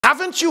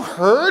Haven't you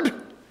heard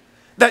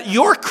that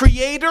your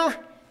Creator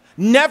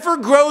never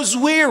grows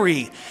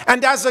weary?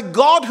 And as a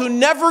God who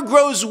never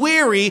grows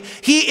weary,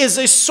 He is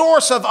a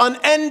source of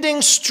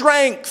unending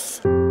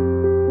strength.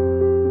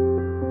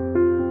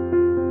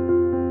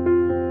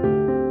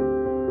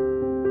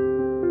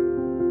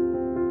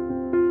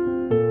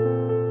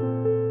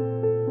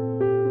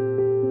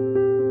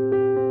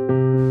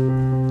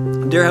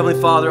 Dear Heavenly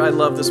Father, I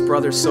love this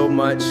brother so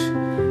much,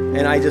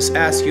 and I just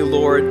ask you,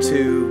 Lord,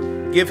 to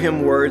give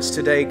him words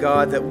today,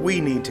 God, that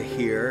we need to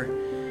hear.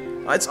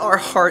 It's our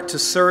heart to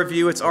serve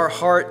you. It's our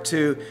heart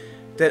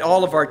that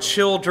all of our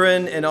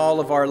children and all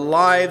of our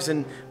lives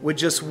and would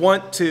just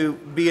want to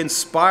be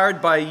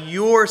inspired by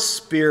your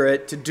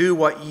Spirit to do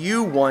what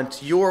you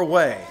want your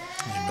way.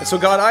 Amen. And so,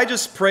 God, I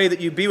just pray that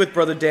you be with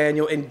Brother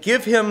Daniel and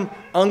give him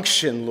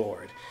unction,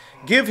 Lord.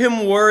 Give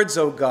him words,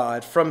 oh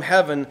God, from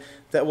heaven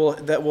that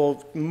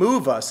will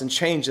move us and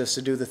change us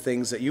to do the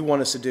things that you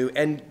want us to do,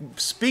 and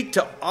speak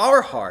to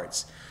our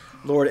hearts,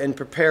 Lord, and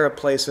prepare a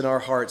place in our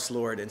hearts,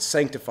 Lord, and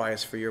sanctify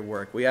us for your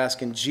work. We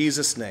ask in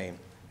Jesus' name,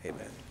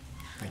 amen.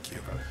 Thank you.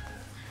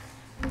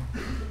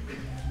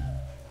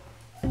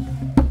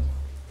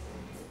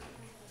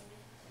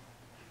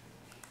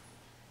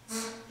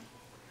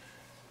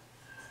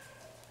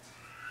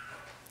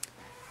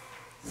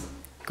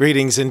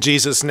 Greetings in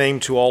Jesus' name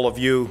to all of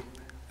you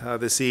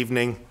this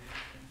evening.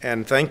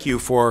 And thank you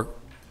for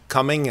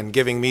coming and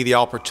giving me the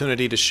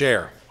opportunity to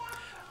share.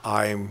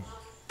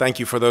 Thank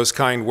you for those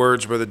kind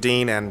words, Brother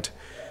Dean, and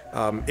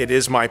it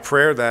is my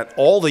prayer that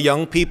all the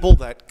young people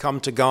that come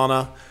to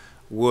Ghana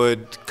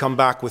would come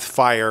back with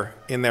fire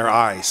in their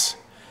eyes,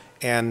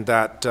 and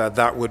that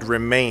that would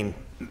remain.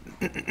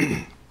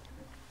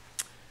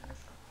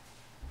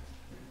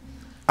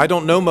 I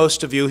don't know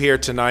most of you here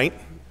tonight.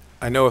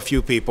 I know a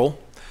few people,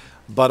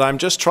 but I'm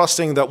just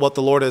trusting that what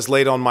the Lord has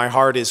laid on my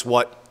heart is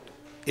what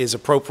is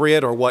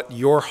appropriate, or what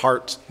your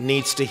heart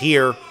needs to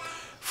hear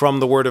from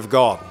the Word of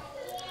God.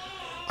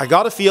 I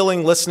got a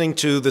feeling listening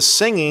to the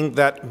singing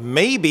that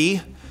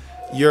maybe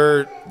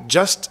you're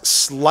just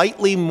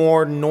slightly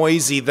more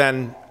noisy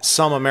than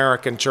some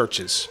American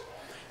churches.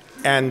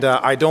 And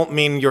I don't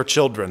mean your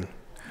children.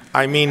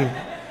 I mean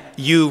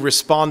you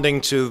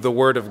responding to the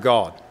Word of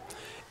God.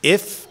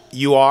 If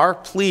you are,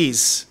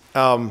 please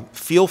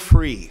feel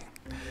free.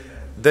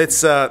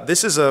 This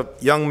is a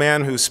young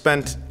man who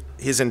spent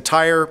his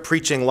entire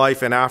preaching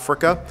life in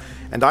Africa,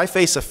 and I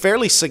face a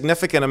fairly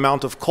significant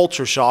amount of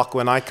culture shock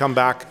when I come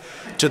back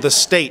to the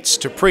States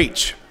to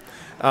preach.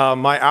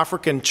 My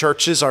African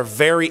churches are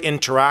very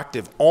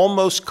interactive,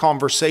 almost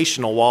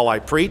conversational while I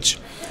preach,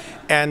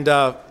 and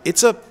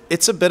it's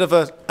a bit of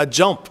a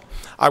jump.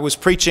 I was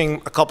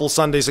preaching a couple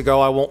Sundays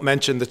ago. I won't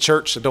mention the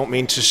church, I don't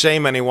mean to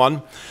shame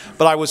anyone,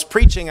 but I was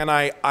preaching and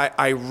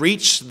I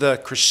reached the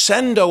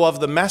crescendo of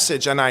the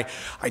message, and I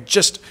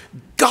just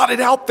got it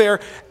out there.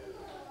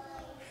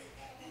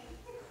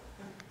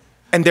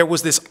 And there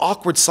was this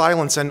awkward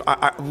silence, and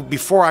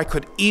before I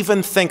could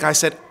even think, I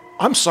said,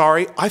 "I'm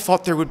sorry, I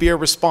thought there would be a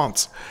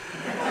response."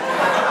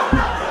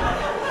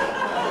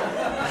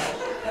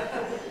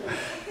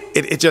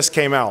 It just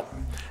came out.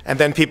 And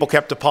then people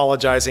kept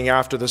apologizing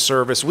after the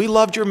service. "We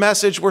loved your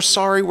message, we're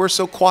sorry we're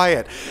so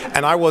quiet."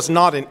 And I was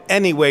not in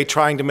any way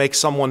trying to make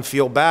someone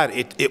feel bad.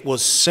 It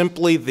was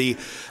simply the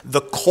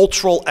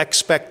cultural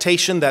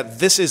expectation that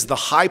this is the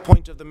high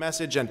point of the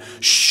message, and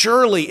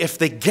surely if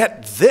they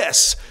get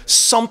this,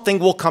 something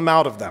will come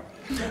out of them.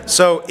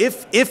 So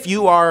if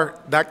you are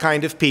that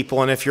kind of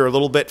people, and if you're a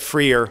little bit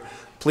freer,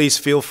 please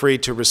feel free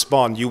to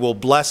respond. You will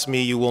bless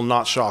me, you will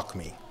not shock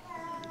me.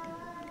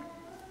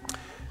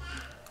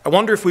 I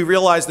wonder if we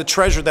realize the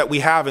treasure that we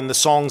have in the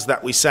songs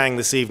that we sang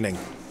this evening.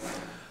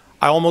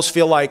 I almost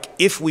feel like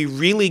if we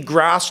really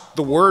grasped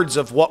the words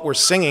of what we're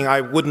singing,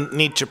 I wouldn't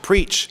need to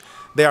preach.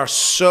 They are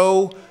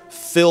so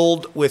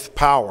filled with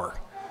power.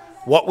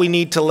 What we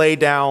need to lay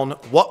down,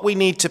 what we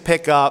need to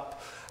pick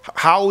up,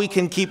 how we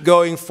can keep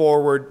going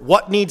forward,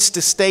 what needs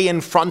to stay in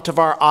front of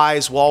our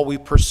eyes while we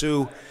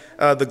pursue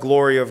the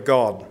glory of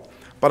God.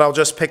 But I'll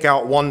just pick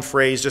out one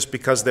phrase just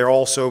because they're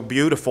all so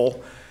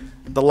beautiful.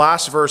 The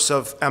last verse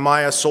of "Am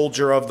I a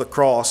Soldier of the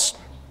Cross?"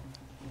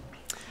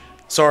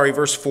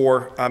 Verse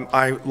 4.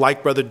 I,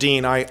 like Brother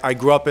Dean, I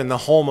grew up in the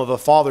home of a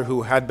father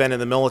who had been in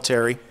the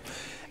military,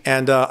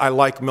 and I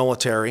like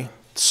military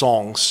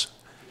songs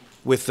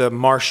with the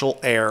martial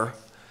air.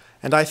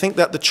 And I think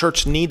that the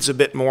church needs a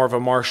bit more of a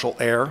martial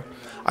air.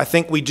 I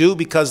think we do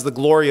because the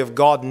glory of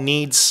God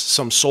needs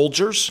some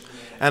soldiers,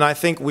 and I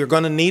think we're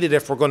going to need it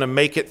if we're going to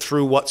make it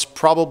through what's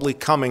probably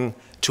coming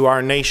to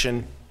our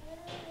nation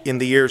in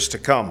the years to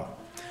come.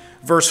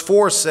 Verse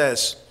 4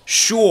 says,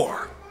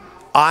 "Sure,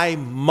 I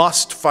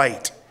must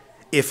fight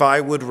if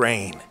I would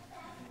reign.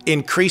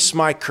 Increase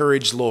my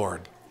courage,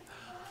 Lord."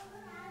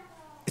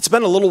 It's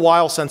been a little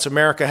while since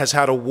America has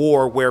had a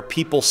war where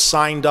people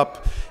signed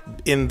up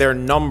in their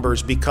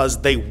numbers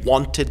because they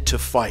wanted to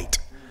fight.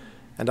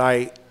 And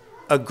I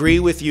agree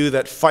with you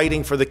that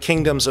fighting for the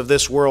kingdoms of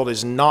this world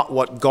is not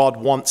what God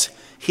wants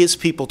his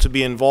people to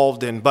be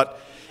involved in. But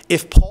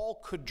if Paul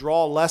could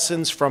draw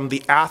lessons from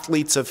the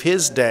athletes of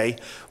his day,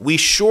 we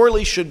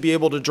surely should be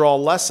able to draw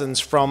lessons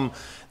from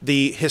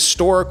the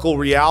historical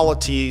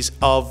realities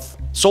of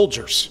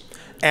soldiers.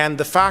 And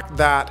the fact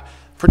that,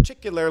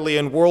 particularly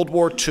in World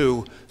War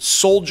II,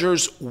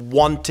 soldiers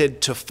wanted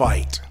to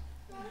fight.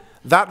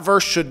 That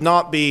verse should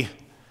not be,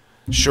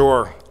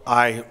 sure,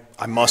 I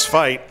must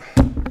fight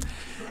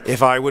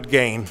if I would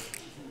gain.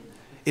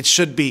 It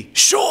should be,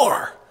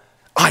 sure,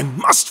 I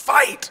must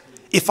fight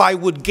if I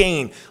would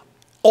gain.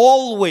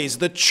 Always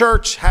the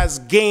church has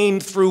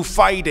gained through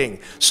fighting.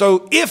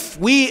 So if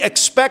we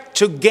expect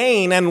to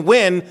gain and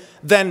win,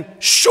 then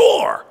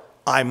sure,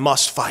 I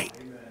must fight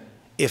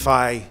if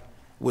I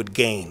would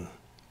gain.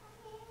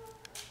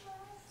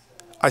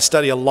 I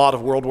study a lot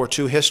of World War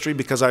II history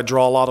because I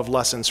draw a lot of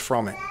lessons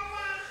from it.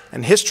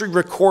 And history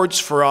records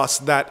for us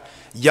that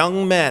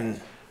young men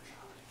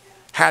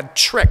had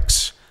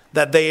tricks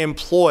that they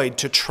employed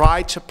to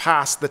try to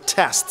pass the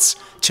tests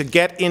to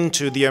get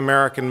into the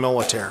American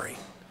military.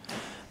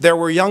 There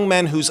were young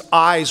men whose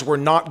eyes were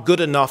not good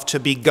enough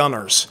to be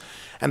gunners.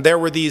 And there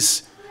were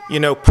these,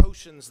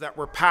 potions that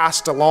were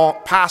passed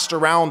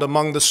around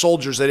among the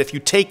soldiers that if you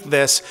take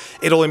this,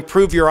 it'll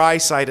improve your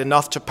eyesight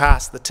enough to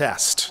pass the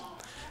test.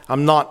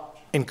 I'm not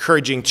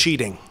encouraging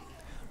cheating,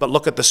 but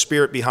look at the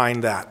spirit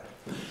behind that.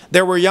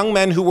 There were young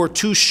men who were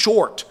too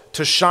short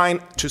to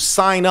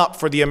sign up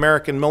for the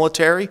American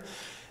military.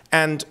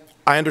 And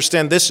I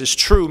understand this is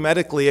true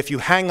medically. If you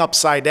hang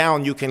upside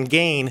down, you can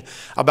gain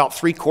about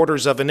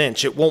 3/4 of an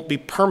inch. It won't be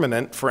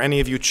permanent for any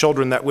of you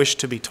children that wish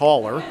to be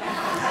taller.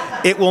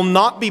 It will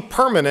not be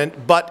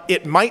permanent, but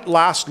it might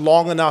last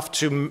long enough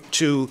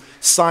to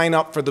sign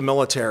up for the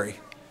military.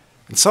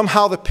 And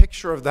somehow the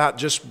picture of that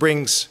just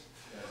brings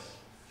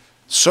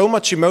so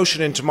much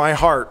emotion into my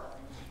heart,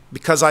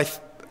 because I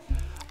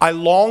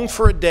long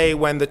for a day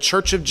when the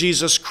Church of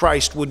Jesus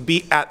Christ would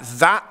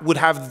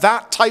have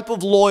that type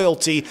of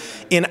loyalty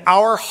in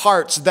our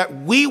hearts,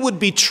 that we would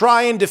be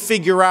trying to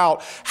figure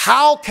out,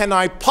 how can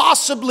I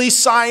possibly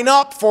sign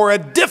up for a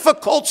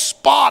difficult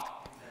spot?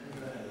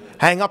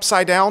 Hang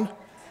upside down?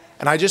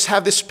 And I just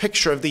have this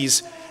picture of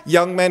these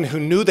young men who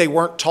knew they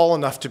weren't tall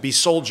enough to be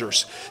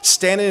soldiers,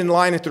 standing in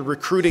line at the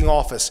recruiting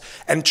office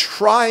and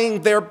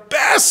trying their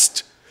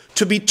best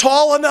to be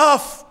tall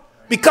enough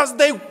because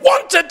they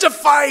wanted to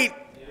fight,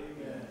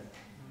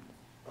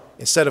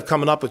 instead of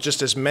coming up with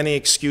just as many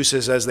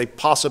excuses as they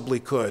possibly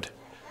could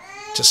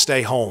to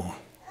stay home.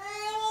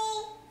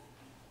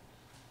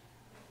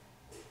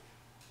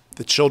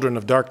 The children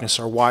of darkness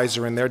are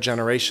wiser in their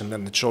generation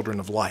than the children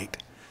of light.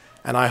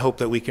 And I hope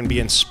that we can be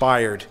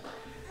inspired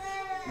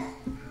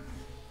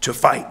to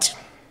fight.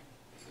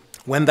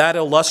 When that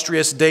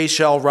illustrious day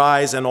shall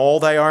rise and all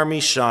thy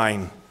armies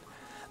shine,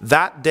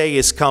 that day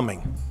is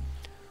coming.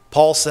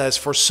 Paul says,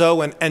 for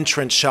so an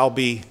entrance shall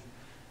be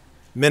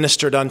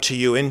ministered unto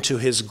you into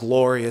his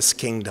glorious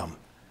kingdom.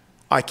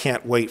 I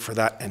can't wait for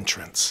that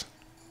entrance.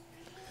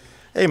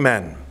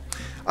 Amen.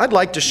 I'd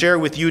like to share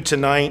with you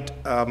tonight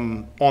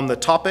on the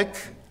topic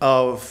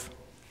of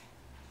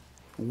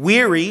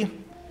weary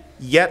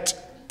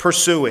yet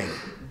pursuing.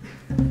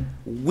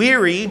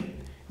 Weary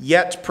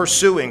yet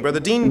pursuing. Brother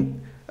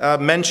Dean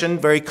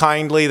mentioned very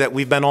kindly that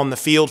we've been on the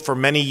field for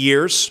many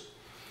years,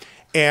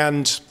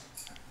 and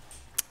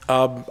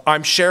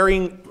I'm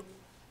sharing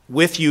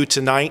with you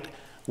tonight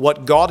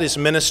what God is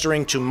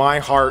ministering to my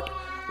heart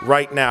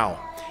right now.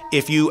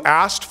 If you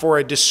asked for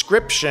a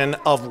description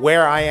of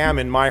where I am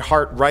in my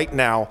heart right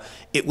now,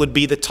 it would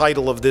be the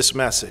title of this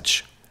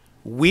message: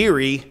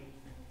 Weary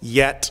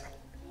Yet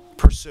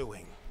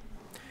Pursuing.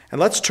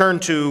 And let's turn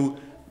to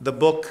the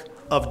book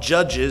of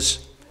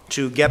Judges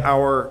to get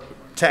our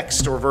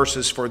text or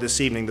verses for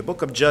this evening. The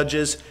book of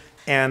Judges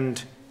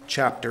and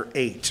chapter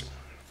 8.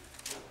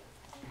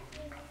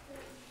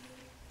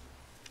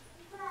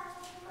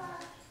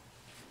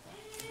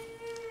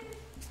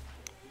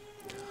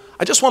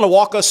 I just want to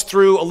walk us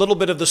through a little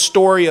bit of the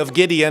story of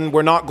Gideon.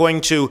 We're not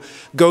going to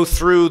go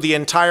through the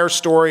entire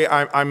story.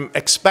 I'm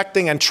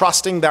expecting and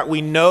trusting that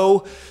we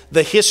know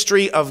the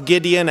history of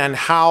Gideon and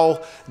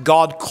how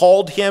God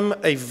called him,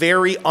 a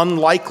very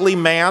unlikely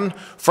man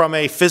from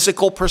a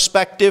physical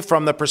perspective,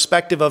 from the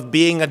perspective of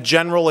being a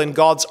general in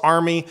God's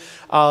army.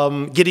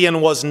 Gideon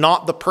was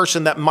not the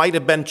person that might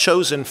have been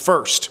chosen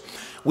first.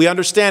 We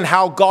understand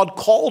how God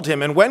called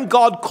him. And when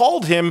God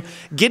called him,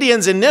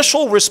 Gideon's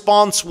initial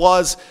response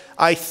was,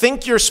 I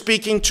think you're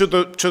speaking to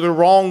the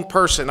wrong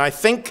person. I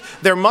think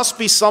there must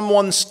be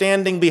someone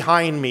standing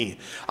behind me.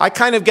 I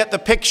kind of get the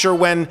picture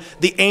when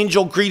the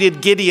angel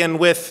greeted Gideon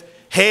with,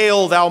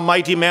 Hail, thou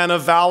mighty man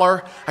of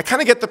valor. I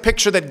kind of get the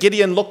picture that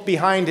Gideon looked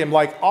behind him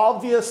like,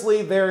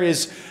 obviously there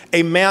is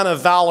a man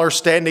of valor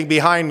standing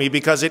behind me,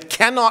 because it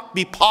cannot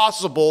be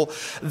possible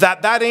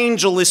that that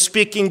angel is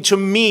speaking to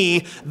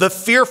me, the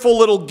fearful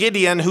little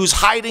Gideon who's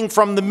hiding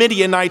from the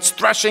Midianites,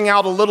 threshing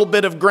out a little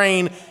bit of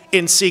grain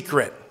in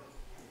secret.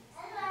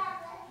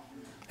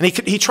 And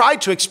he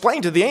tried to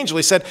explain to the angel.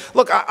 He said,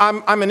 look,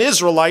 I'm an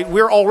Israelite.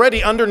 We're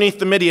already underneath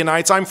the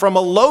Midianites. I'm from a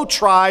low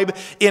tribe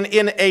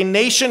in a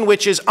nation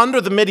which is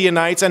under the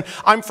Midianites. And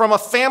I'm from a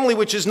family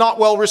which is not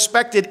well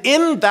respected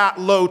in that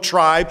low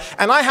tribe.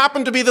 And I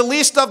happen to be the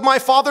least of my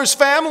father's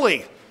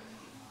family.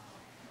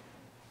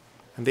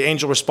 And the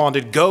angel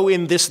responded, go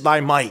in this thy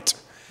might.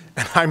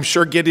 And I'm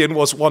sure Gideon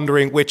was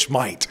wondering which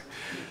might.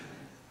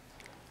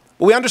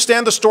 We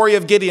understand the story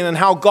of Gideon and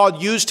how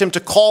God used him to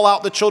call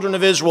out the children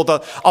of Israel.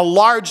 A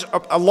large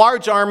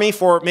army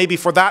for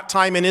that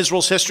time in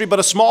Israel's history, but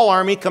a small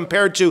army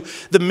compared to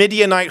the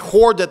Midianite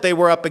horde that they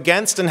were up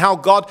against, and how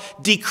God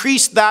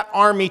decreased that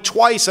army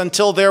twice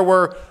until there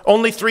were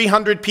only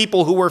 300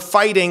 people who were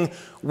fighting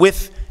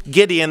with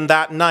Gideon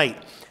that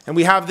night. And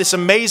we have this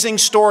amazing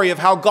story of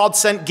how God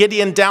sent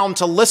Gideon down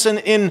to listen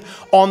in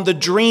on the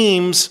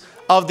dreams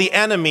of the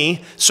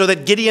enemy so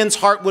that Gideon's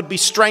heart would be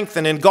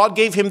strengthened. And God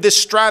gave him this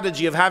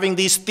strategy of having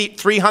these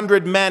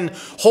 300 men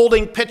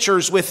holding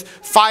pitchers with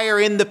fire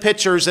in the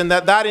pitchers, and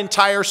that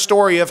entire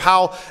story of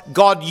how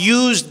God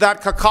used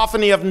that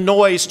cacophony of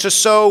noise to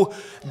sow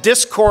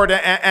discord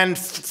and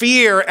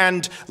fear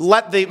and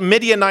let the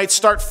Midianites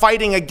start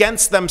fighting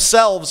against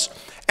themselves.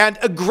 And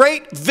a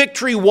great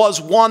victory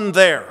was won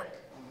there.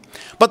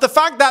 But the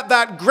fact that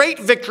that great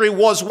victory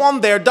was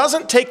won there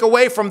doesn't take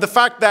away from the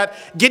fact that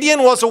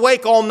Gideon was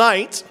awake all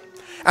night.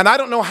 And I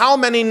don't know how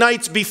many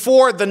nights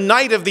before the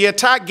night of the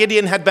attack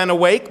Gideon had been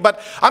awake,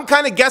 but I'm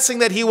kind of guessing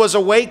that he was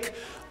awake,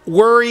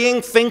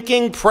 worrying,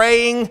 thinking,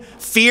 praying,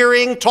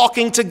 fearing,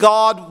 talking to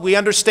God. We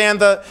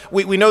understand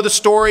we know the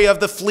story of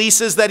the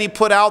fleeces that he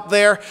put out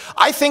there.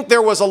 I think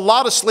there was a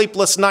lot of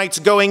sleepless nights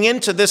going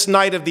into this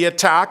night of the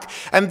attack.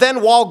 And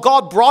then while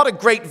God brought a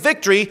great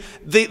victory,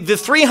 the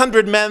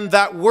 300 men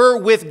that were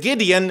with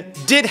Gideon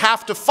did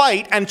have to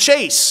fight and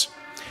chase.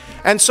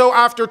 And so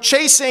after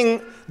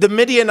chasing the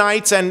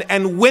Midianites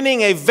and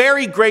winning a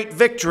very great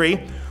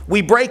victory,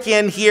 we break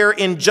in here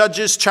in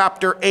Judges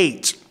chapter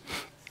 8.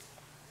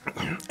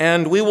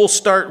 And we will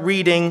start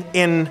reading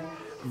in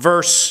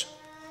verse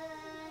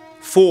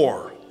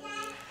 4.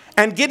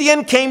 And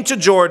Gideon came to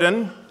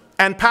Jordan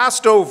and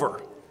passed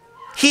over,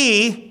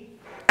 he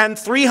and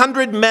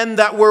 300 men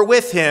that were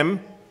with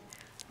him,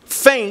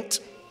 faint,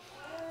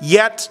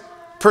 yet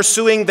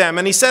pursuing them.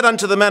 And he said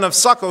unto the men of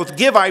Succoth,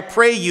 give, I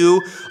pray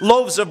you,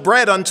 loaves of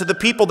bread unto the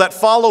people that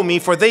follow me,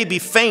 for they be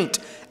faint,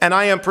 and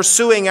I am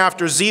pursuing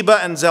after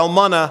Zebah and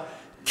Zalmunna,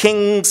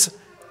 kings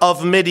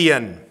of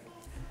Midian.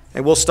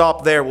 And we'll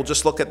stop there. We'll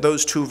just look at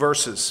those two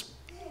verses.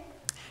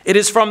 It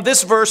is from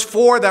this verse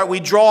 4 that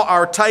we draw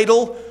our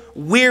title,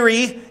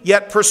 Weary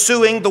Yet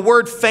Pursuing. The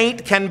word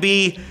faint can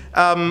be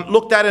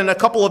looked at in a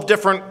couple of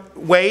different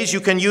ways.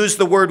 You can use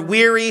the word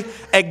weary,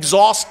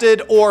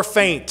 exhausted, or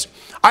faint.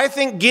 I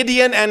think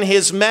Gideon and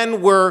his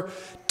men were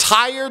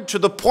tired to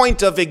the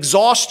point of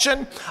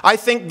exhaustion. I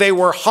think they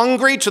were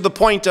hungry to the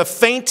point of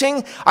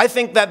fainting. I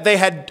think that they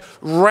had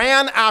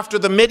ran after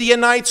the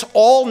Midianites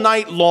all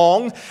night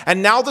long,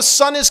 and now the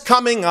sun is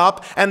coming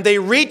up, and they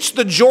reach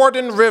the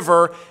Jordan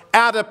River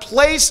at a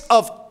place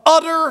of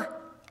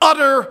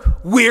utter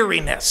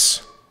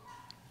weariness.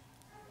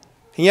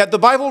 And yet the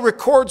Bible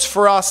records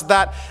for us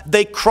that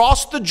they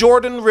crossed the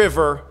Jordan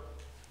River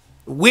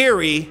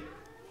weary,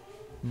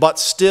 but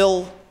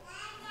still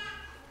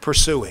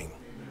pursuing.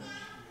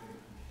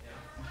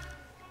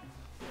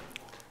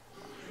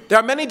 There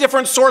are many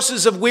different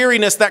sources of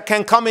weariness that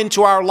can come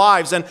into our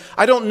lives, and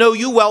I don't know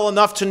you well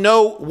enough to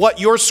know what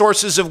your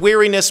sources of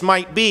weariness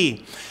might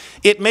be.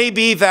 It may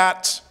be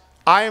that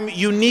I'm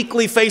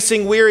uniquely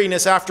facing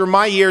weariness after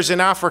my years in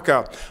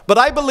Africa, but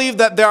I believe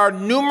that there are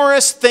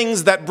numerous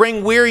things that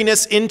bring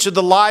weariness into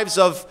the lives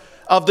of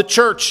the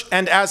church.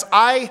 And as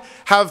I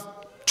have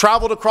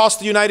traveled across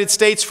the United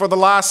States for the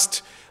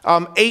last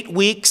 8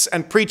 weeks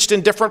and preached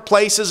in different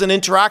places and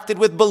interacted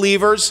with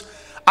believers,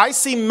 I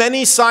see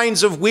many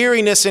signs of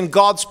weariness in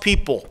God's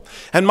people.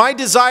 And my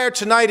desire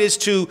tonight is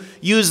to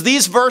use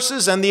these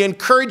verses and the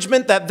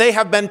encouragement that they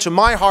have been to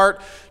my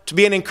heart to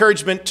be an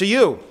encouragement to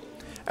you,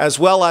 as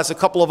well as a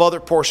couple of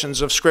other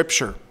portions of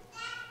Scripture.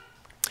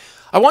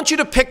 I want you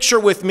to picture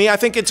with me, I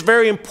think it's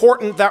very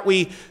important that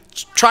we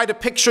try to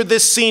picture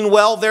this scene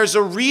well. There's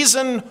a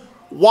reason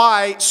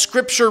why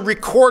Scripture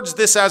records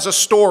this as a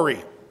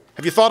story.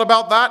 Have you thought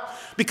about that?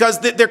 Because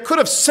there could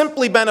have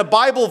simply been a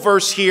Bible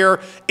verse here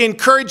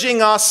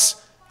encouraging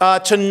us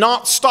to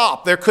not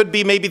stop. There could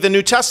be maybe the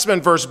New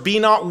Testament verse, be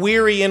not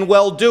weary in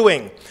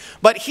well-doing.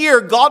 But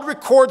here, God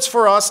records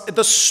for us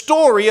the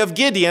story of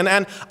Gideon,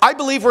 and I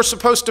believe we're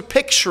supposed to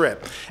picture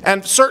it.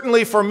 And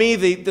certainly for me,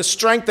 the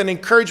strength and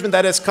encouragement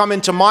that has come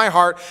into my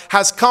heart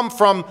has come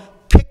from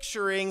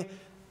picturing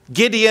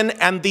Gideon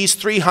and these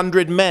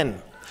 300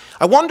 men.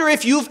 I wonder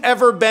if you've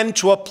ever been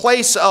to a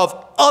place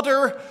of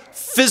utter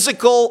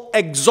physical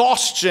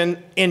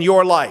exhaustion in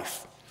your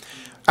life.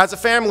 As a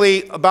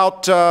family,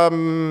 about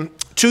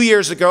 2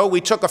 years ago,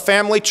 we took a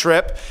family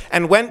trip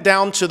and went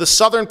down to the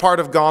southern part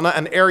of Ghana,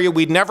 an area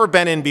we'd never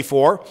been in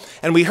before.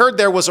 And we heard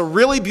there was a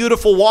really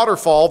beautiful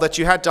waterfall that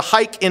you had to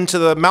hike into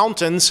the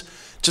mountains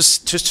to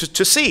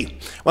see.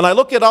 When I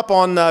looked it up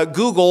on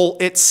Google,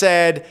 it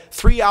said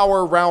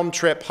 3-hour round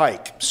trip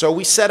hike. So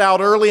we set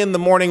out early in the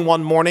morning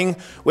one morning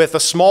with a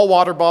small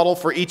water bottle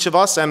for each of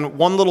us and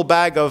one little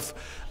bag of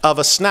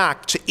a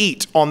snack to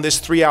eat on this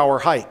 3-hour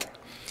hike.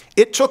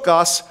 It took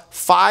us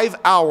 5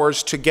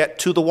 hours to get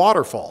to the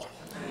waterfall.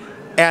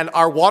 And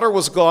our water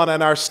was gone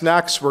and our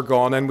snacks were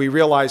gone, and we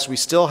realized we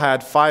still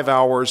had 5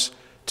 hours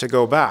to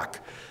go back.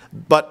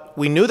 But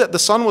we knew that the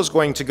sun was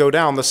going to go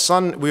down. The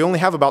sun, we only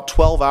have about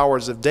 12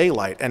 hours of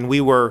daylight, and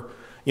we were,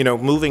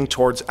 moving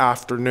towards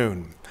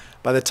afternoon.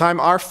 By the time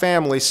our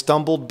family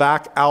stumbled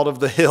back out of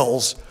the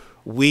hills,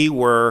 we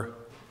were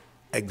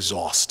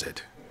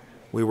exhausted.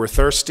 We were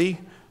thirsty,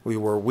 we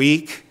were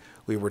weak,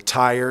 we were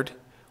tired,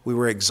 we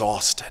were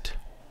exhausted.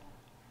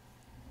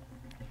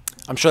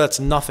 I'm sure that's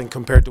nothing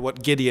compared to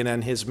what Gideon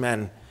and his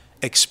men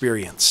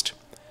experienced.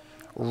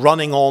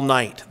 Running all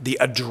night, the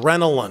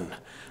adrenaline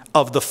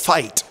of the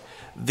fight,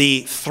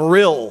 the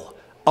thrill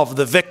of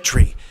the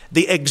victory,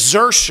 the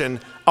exertion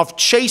of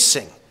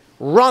chasing,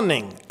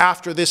 running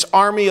after this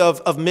army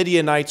of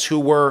Midianites who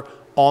were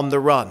on the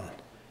run.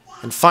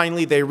 And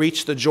finally they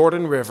reached the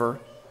Jordan River,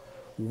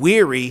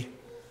 weary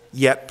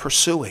yet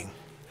pursuing.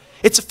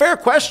 It's a fair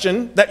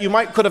question that you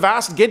could have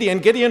asked Gideon.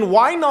 Gideon,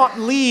 why not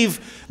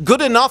leave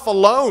good enough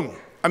alone?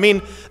 I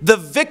mean, the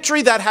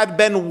victory that had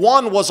been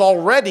won was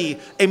already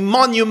a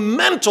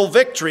monumental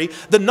victory.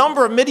 The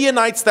number of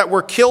Midianites that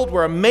were killed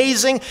were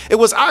amazing. It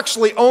was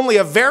actually only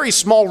a very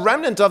small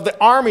remnant of the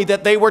army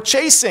that they were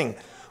chasing.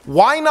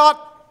 Why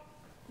not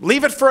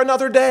leave it for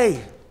another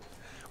day?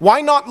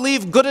 Why not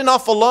leave good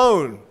enough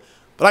alone?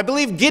 But I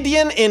believe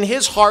Gideon in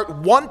his heart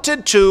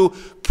wanted to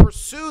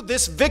pursue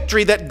this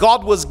victory that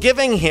God was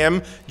giving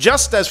him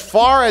just as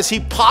far as he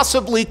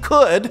possibly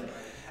could.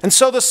 And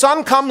so the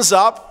sun comes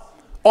up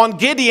on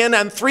Gideon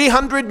and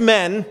 300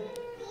 men,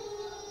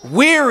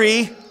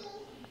 weary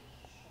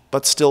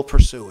but still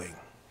pursuing.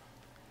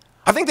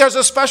 I think there's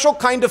a special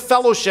kind of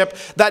fellowship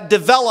that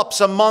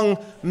develops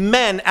among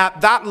men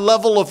at that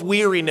level of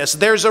weariness.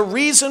 There's a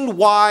reason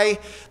why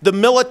the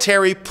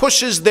military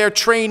pushes their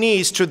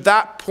trainees to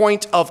that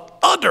point of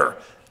utter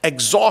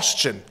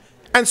exhaustion.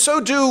 And so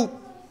do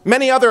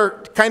many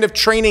other kind of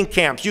training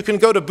camps. You can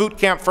go to boot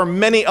camp for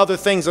many other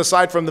things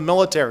aside from the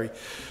military.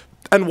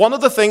 And one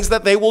of the things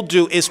that they will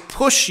do is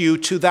push you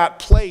to that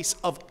place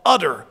of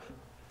utter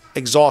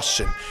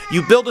exhaustion.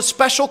 You build a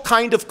special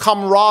kind of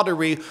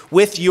camaraderie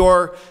with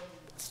your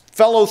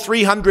fellow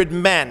 300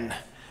 men,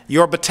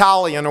 your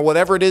battalion, or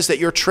whatever it is that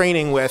you're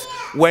training with,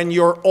 when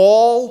you're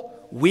all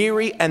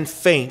weary and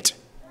faint,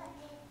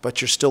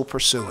 but you're still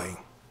pursuing.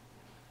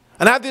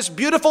 And I have this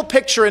beautiful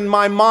picture in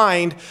my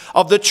mind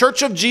of the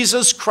Church of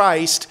Jesus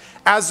Christ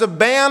as a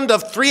band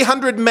of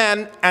 300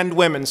 men and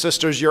women.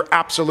 Sisters, you're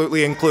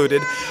absolutely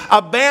included.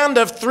 A band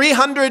of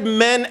 300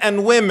 men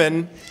and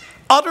women,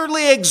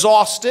 utterly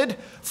exhausted,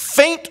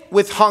 faint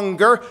with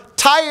hunger,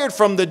 tired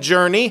from the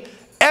journey,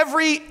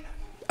 every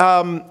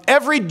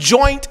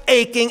joint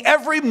aching,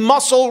 every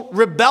muscle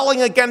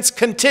rebelling against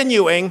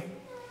continuing,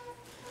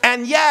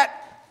 and yet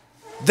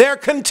they're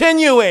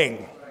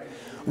continuing.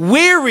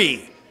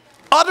 Weary,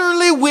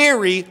 utterly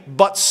weary,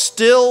 but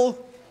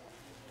still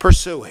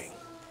pursuing.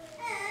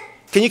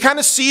 Can you kind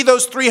of see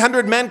those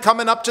 300 men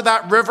coming up to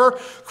that river?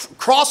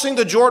 Crossing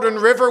the Jordan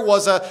River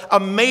was a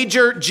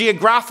major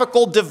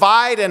geographical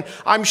divide, and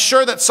I'm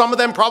sure that some of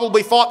them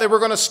probably thought they were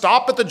going to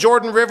stop at the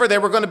Jordan River. They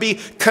were going to be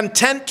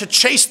content to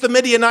chase the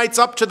Midianites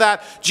up to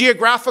that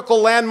geographical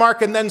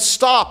landmark and then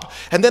stop.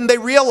 And then they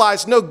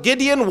realized, no,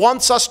 Gideon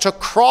wants us to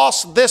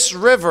cross this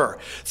river.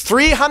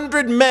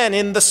 300 men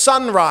in the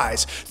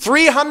sunrise,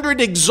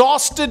 300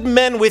 exhausted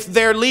men with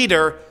their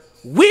leader,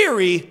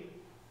 weary,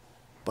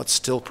 but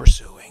still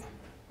pursuing.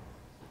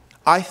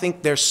 I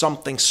think there's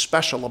something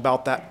special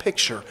about that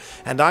picture.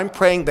 And I'm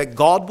praying that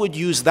God would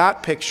use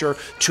that picture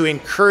to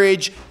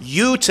encourage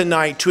you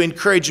tonight, to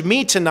encourage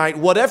me tonight,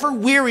 whatever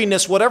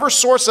weariness, whatever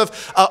source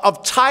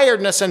of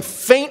tiredness and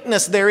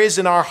faintness there is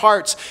in our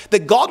hearts,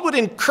 that God would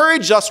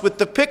encourage us with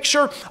the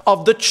picture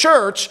of the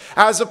church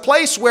as a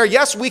place where,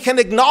 yes, we can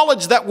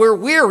acknowledge that we're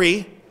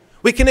weary.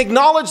 We can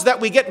acknowledge that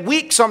we get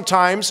weak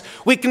sometimes.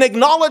 We can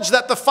acknowledge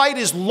that the fight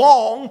is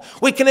long.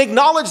 We can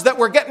acknowledge that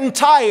we're getting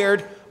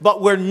tired,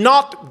 but we're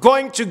not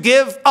going to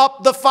give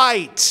up the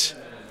fight.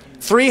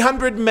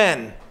 300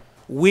 men,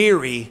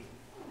 weary,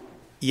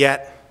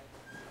 yet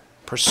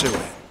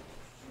pursuing.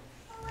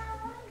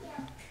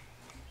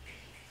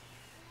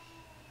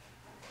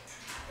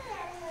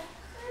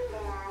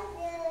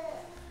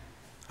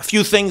 A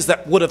few things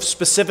that would have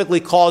specifically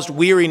caused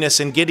weariness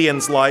in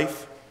Gideon's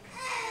life.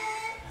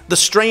 The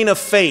strain of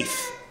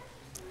faith.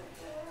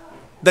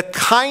 The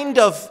kind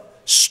of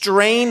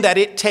strain that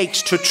it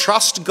takes to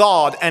trust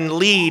God and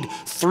lead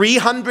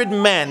 300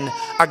 men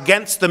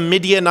against the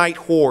Midianite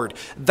horde.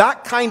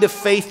 That kind of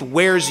faith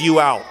wears you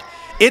out.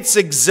 It's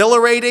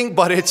exhilarating,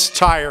 but it's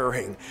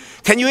tiring.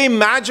 Can you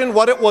imagine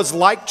what it was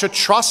like to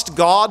trust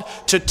God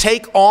to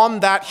take on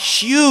that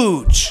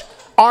huge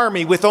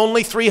army with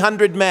only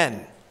 300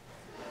 men?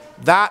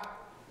 That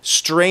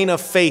strain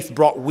of faith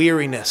brought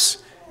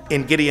weariness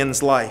in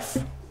Gideon's life.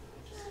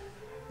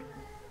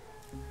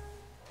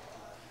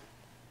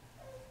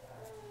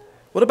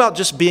 What about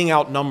just being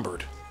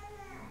outnumbered?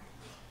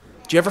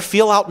 Do you ever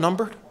feel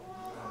outnumbered?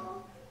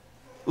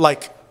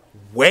 Like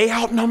way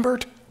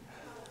outnumbered?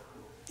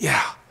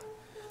 Yeah.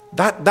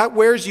 That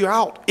wears you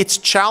out. It's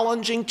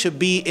challenging to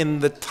be in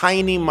the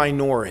tiny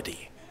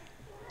minority.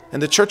 In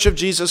the Church of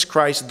Jesus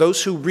Christ,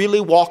 those who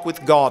really walk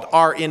with God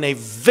are in a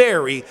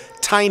very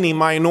tiny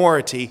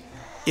minority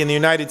in the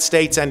United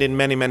States and in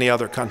many, many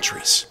other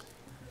countries.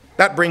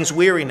 That brings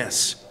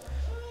weariness.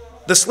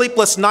 The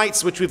sleepless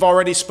nights, which we've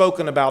already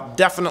spoken about,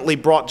 definitely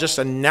brought just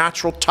a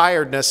natural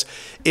tiredness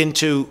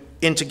into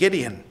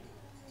Gideon.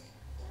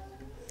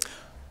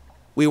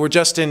 We were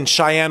just in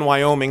Cheyenne,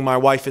 Wyoming. My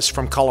wife is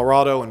from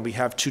Colorado, and we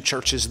have 2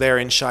 churches there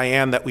in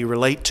Cheyenne that we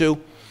relate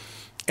to.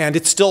 And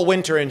it's still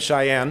winter in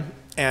Cheyenne.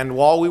 And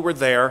while we were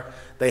there,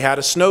 they had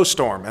a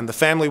snowstorm. And the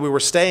family we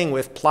were staying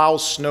with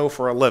plows snow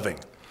for a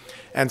living.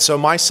 And so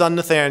my son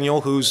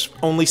Nathaniel, who's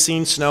only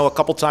seen snow a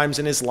couple times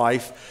in his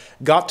life,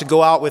 got to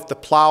go out with the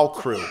plow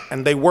crew.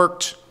 And they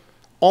worked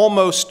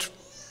almost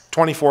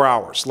 24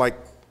 hours, like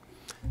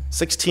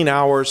 16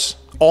 hours,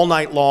 all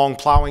night long,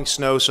 plowing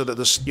snow so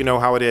that you know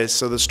how it is,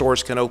 so the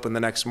stores can open the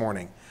next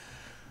morning.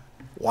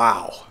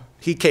 Wow.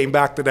 He came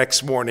back the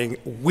next morning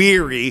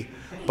weary,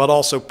 but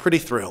also pretty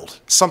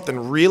thrilled.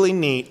 Something really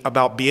neat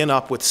about being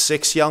up with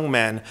 6 young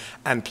men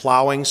and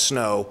plowing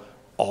snow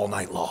all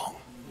night long.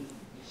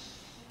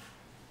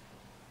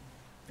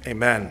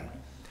 Amen.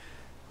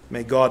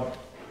 May God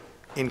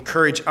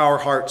encourage our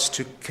hearts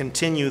to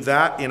continue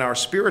that in our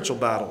spiritual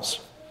battles.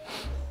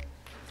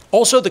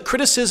 Also, the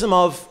criticism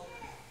of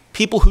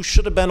people who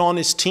should have been on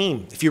his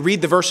team. If you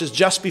read the verses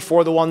just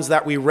before the ones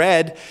that we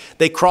read,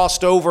 they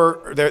crossed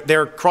over,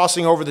 they're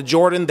crossing over the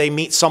Jordan. They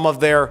meet some of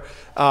their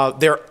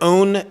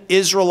own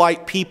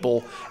Israelite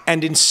people.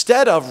 And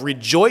instead of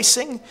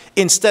rejoicing,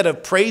 instead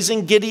of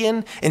praising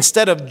Gideon,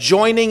 instead of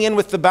joining in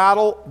with the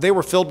battle, they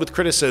were filled with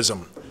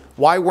criticism.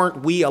 Why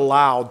weren't we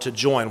allowed to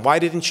join? Why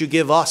didn't you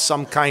give us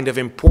some kind of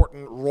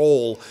important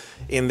role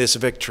in this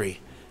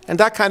victory? And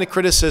that kind of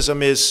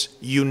criticism is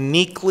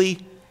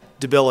uniquely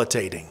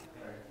debilitating.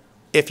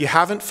 If you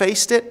haven't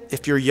faced it,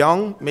 if you're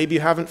young, maybe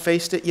you haven't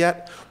faced it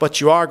yet,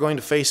 but you are going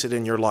to face it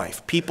in your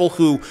life. People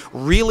who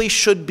really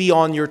should be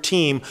on your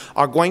team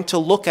are going to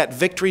look at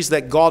victories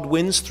that God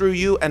wins through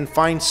you and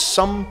find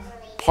some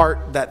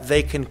part that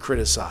they can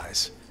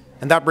criticize.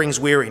 And that brings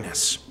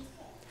weariness.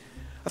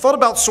 I thought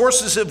about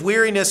sources of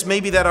weariness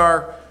maybe that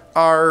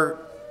are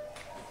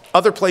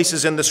other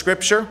places in the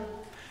scripture.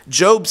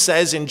 Job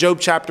says in Job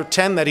chapter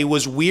 10 that he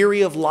was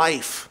weary of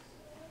life.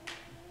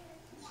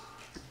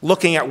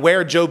 Looking at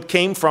where Job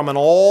came from and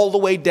all the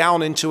way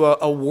down into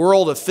a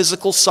world of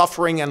physical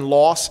suffering and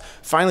loss,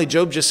 finally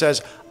Job just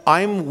says,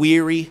 I'm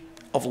weary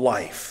of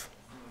life.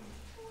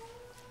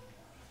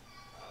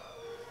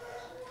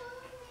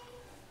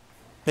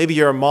 Maybe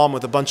you're a mom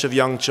with a bunch of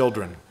young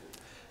children.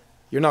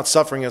 You're not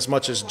suffering as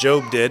much as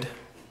Job did.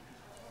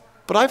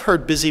 But I've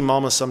heard busy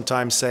mamas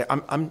sometimes say,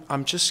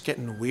 I'm just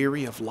getting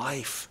weary of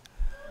life.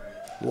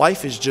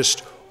 Life is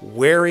just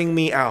wearing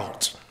me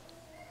out.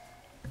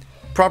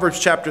 Proverbs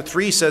chapter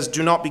 3 says,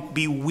 do not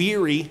be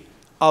weary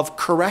of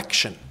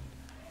correction.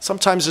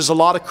 Sometimes there's a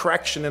lot of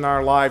correction in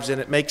our lives and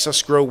it makes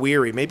us grow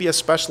weary. Maybe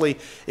especially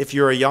if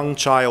you're a young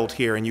child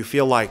here and you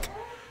feel like,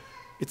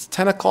 it's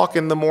 10 o'clock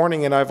in the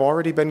morning and I've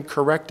already been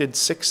corrected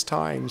 6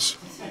 times.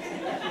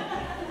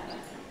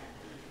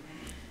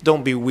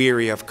 Don't be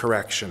weary of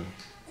correction.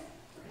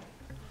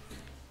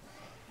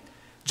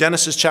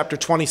 Genesis chapter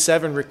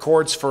 27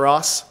 records for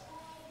us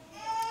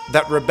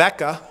that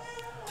Rebekah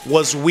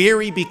was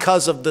weary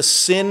because of the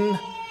sin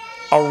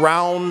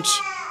around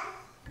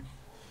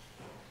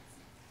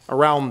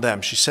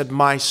them. She said,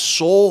 my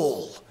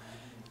soul,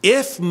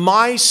 if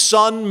my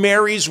son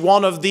marries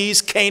one of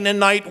these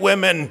Canaanite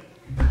women.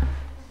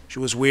 She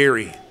was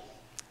weary.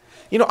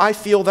 You know, I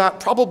feel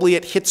that probably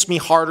it hits me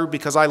harder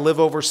because I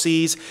live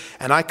overseas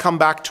and I come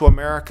back to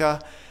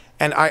America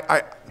and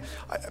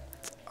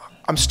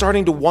I'm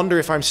starting to wonder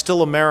if I'm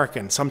still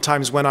American.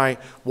 Sometimes when I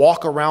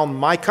walk around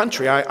my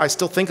country, I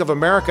still think of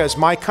America as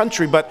my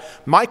country, but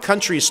my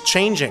country is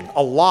changing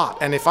a lot.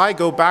 And if I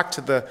go back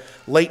to the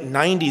late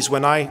 90s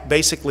when I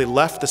basically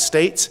left the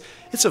States,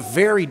 it's a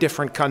very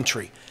different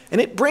country. And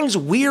it brings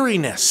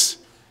weariness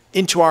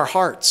into our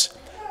hearts.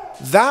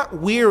 That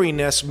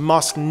weariness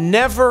must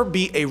never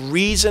be a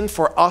reason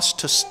for us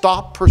to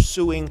stop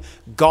pursuing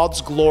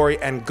God's glory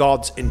and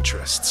God's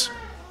interests.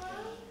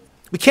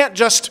 We can't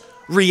just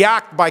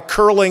react by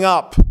curling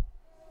up.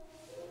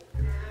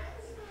 I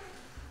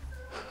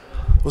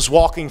was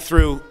walking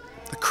through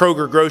the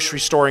Kroger grocery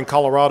store in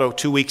Colorado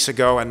 2 weeks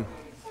ago, and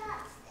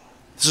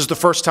this is the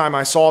first time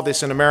I saw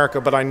this in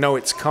America, but I know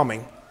it's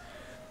coming.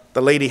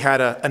 The lady had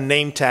a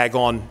name tag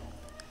on,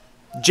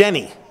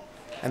 Jenny.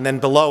 And then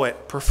below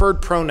it,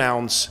 preferred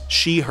pronouns,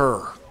 she,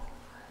 her.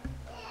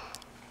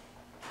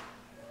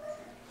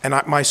 And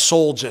my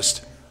soul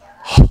just,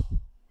 oh,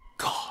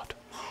 God.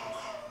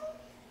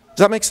 Does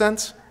that make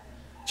sense?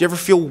 Do you ever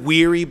feel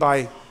weary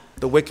by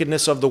the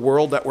wickedness of the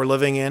world that we're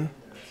living in?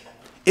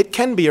 It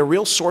can be a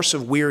real source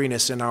of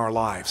weariness in our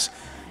lives.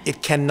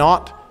 It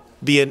cannot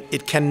be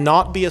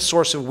a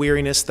source of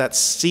weariness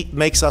that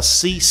makes us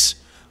cease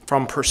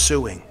from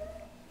pursuing.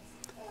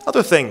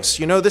 Other things,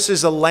 this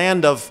is the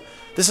land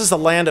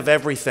of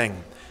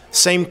everything.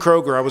 Same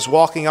Kroger, I was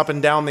walking up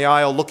and down the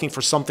aisle looking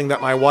for something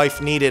that my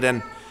wife needed,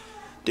 and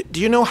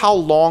do you know how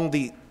long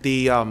the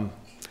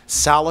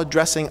salad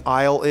dressing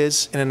aisle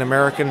is in an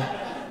American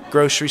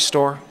grocery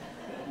store?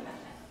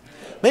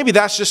 Maybe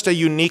that's just a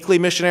uniquely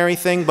missionary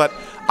thing, but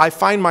I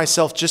find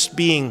myself just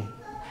being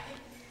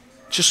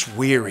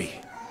weary.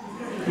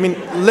 I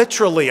mean,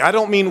 literally, I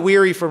don't mean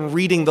weary from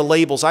reading the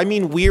labels. I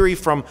mean weary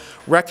from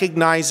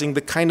recognizing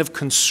the kind of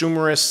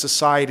consumerist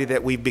society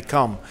that we've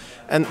become.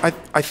 And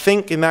I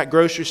think in that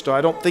grocery store,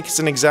 I don't think it's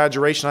an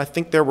exaggeration, I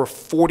think there were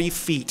 40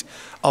 feet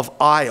of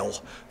aisle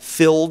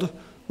filled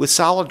with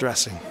salad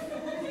dressing.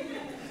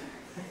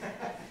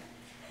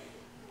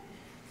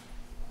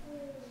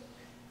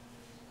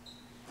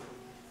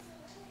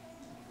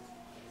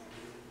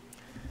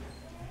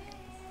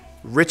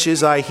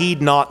 Riches I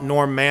heed not,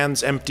 nor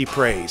man's empty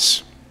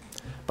praise.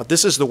 But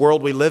this is the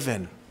world we live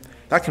in.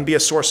 That can be a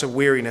source of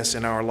weariness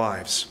in our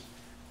lives.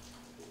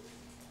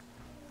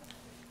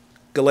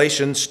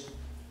 Psalms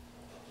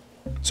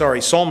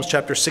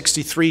chapter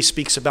 63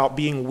 speaks about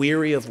being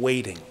weary of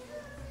waiting.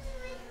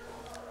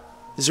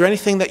 Is there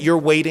anything that you're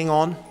waiting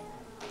on?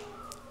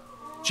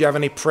 Do you have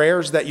any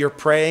prayers that you're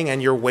praying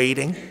and you're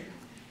waiting? Do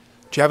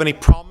you have any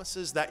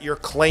promises that you're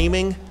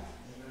claiming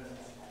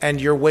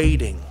and you're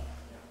waiting?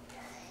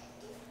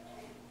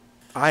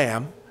 I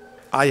am.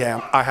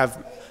 I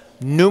have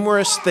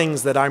numerous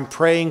things that I'm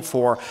praying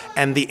for,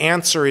 and the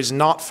answer is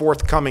not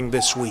forthcoming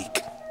this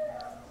week.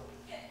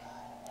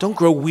 Don't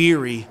grow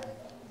weary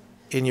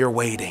in your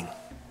waiting.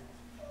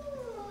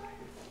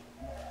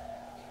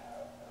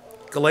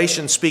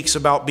 Galatians speaks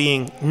about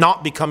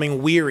not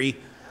becoming weary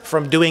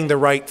from doing the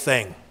right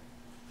thing.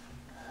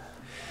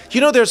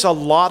 There's a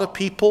lot of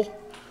people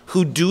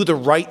who do the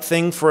right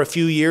thing for a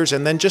few years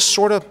and then just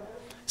sort of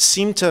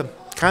seem to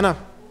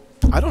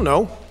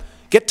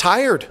get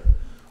tired,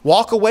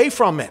 walk away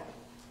from it.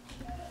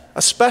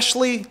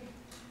 Especially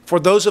for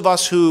those of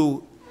us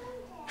who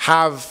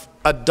have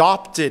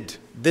adopted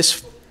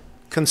this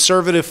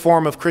conservative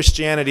form of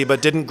Christianity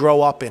but didn't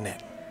grow up in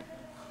it.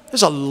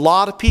 There's a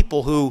lot of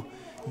people who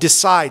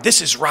decide,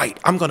 this is right,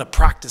 I'm going to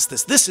practice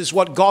this. This is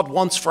what God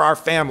wants for our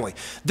family.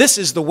 This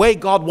is the way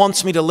God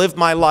wants me to live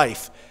my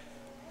life.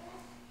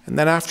 And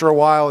then after a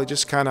while, they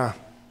just kind of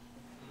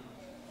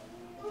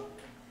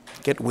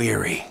get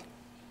weary.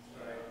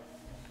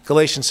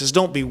 Galatians says,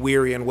 don't be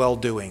weary in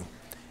well-doing.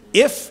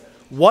 If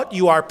what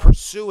you are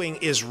pursuing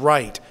is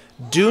right,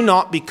 do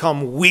not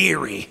become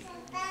weary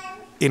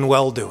in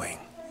well-doing.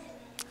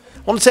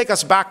 I want to take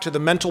us back to the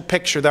mental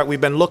picture that we've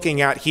been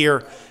looking at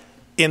here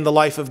in the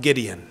life of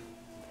Gideon.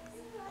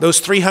 Those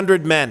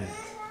 300 men,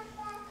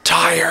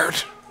 tired,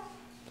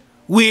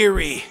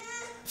 weary,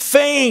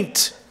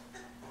 faint,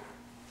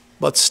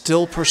 but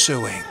still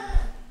pursuing.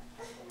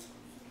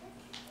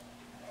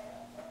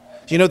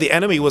 The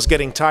enemy was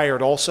getting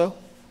tired also.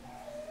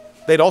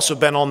 They'd also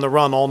been on the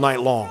run all night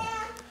long.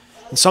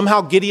 And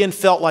somehow Gideon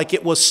felt like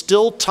it was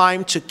still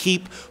time to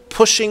keep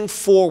pushing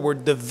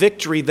forward the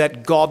victory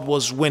that God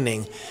was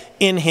winning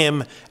in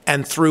him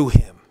and through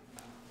him.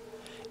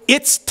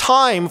 It's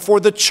time for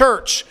the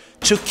church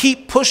to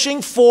keep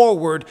pushing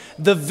forward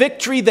the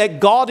victory that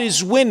God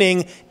is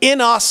winning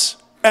in us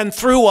and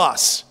through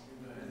us.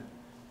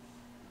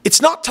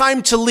 It's not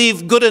time to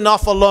leave good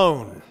enough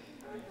alone.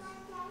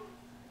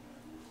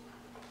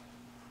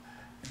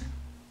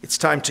 It's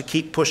time to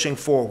keep pushing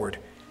forward,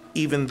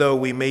 even though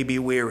we may be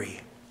weary.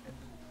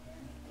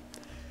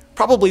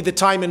 Probably the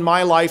time in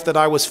my life that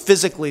I was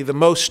physically the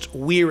most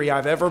weary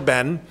I've ever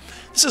been.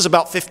 This is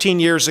about 15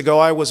 years ago.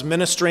 I was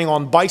ministering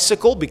on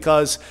bicycle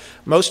because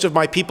most of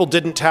my people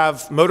didn't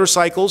have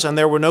motorcycles and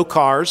there were no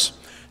cars.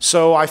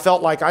 So I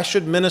felt like I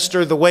should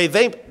minister the way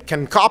they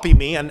can copy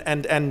me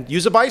and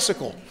use a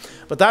bicycle.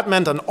 But that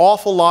meant an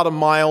awful lot of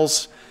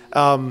miles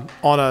on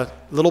a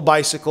little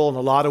bicycle and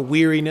a lot of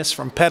weariness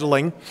from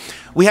pedaling.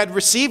 We had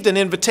received an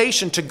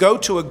invitation to go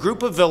to a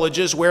group of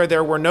villages where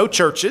there were no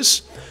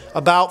churches,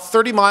 about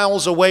 30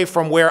 miles away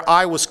from where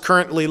I was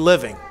currently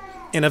living,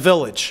 in a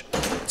village.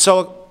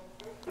 So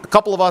a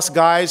couple of us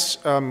guys,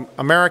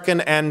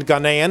 American and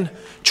Ghanaian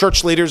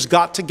church leaders,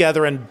 got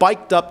together and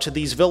biked up to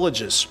these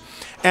villages.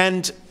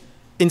 And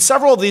in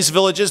several of these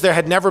villages, there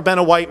had never been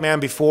a white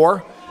man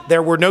before.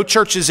 There were no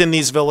churches in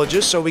these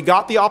villages, so we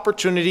got the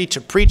opportunity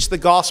to preach the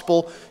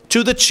gospel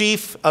to the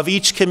chief of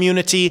each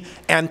community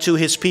and to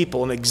his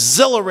people. An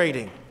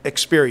exhilarating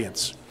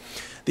experience.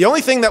 The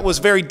only thing that was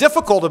very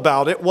difficult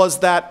about it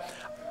was that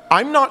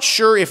I'm not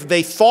sure if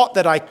they thought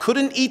that I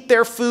couldn't eat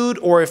their food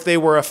or if they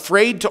were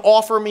afraid to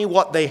offer me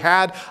what they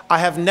had. I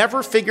have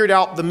never figured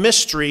out the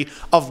mystery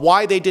of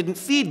why they didn't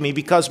feed me,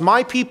 because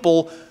my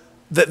people,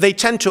 they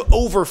tend to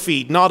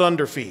overfeed, not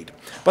underfeed.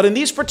 But in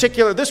this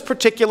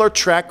particular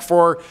trek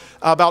for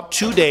about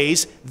 2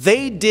 days,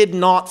 they did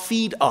not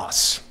feed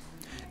us.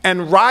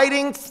 And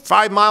riding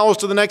 5 miles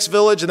to the next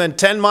village and then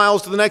 10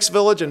 miles to the next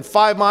village and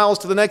 5 miles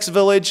to the next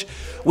village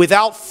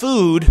without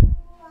food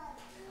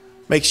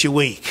makes you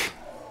weak.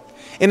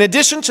 In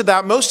addition to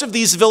that, most of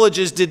these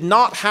villages did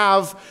not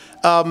have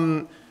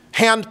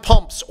hand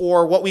pumps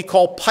or what we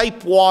call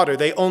pipe water.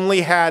 They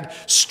only had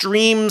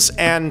streams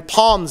and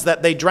ponds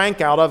that they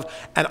drank out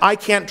of, and I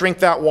can't drink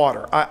that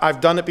water.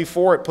 I've done it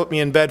before. It put me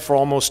in bed for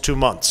almost 2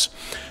 months.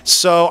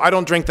 So I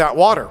don't drink that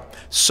water.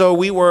 So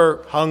we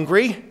were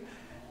hungry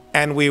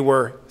and we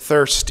were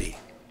thirsty.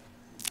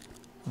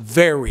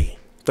 Very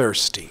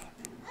thirsty.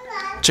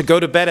 To go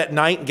to bed at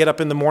night and get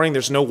up in the morning,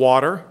 there's no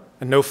water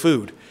and no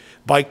food.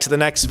 Bike to the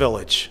next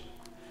village.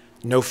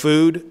 No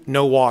food,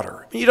 no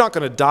water. You're not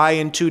going to die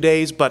in 2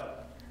 days,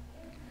 but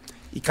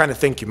you kind of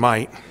think you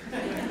might.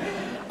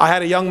 I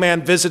had a young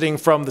man visiting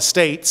from the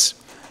States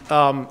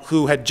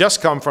who had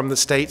just come from the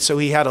States, so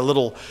he had a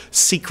little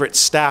secret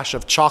stash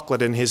of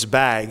chocolate in his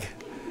bag.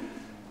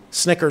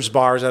 Snickers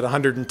bars at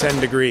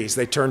 110 degrees.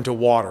 They turned to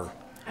water.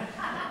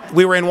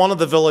 We were in one of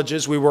the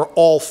villages. We were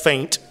all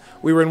faint.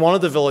 We were in one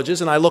of the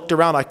villages, and I looked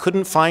around. I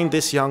couldn't find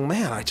this young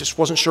man. I just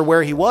wasn't sure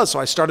where he was, so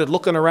I started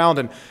looking around,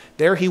 and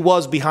there he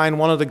was behind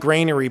one of the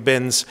granary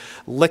bins,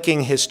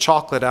 licking his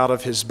chocolate out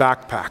of his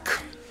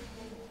backpack.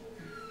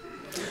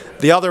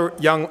 The other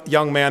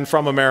young man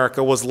from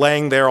America was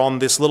laying there on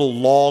this little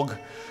log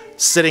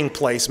sitting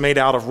place made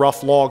out of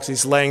rough logs.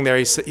 He's laying there.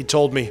 He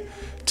told me,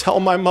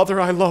 "Tell my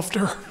mother I loved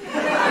her."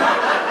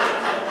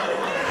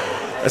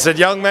 I said,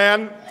 "Young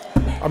man,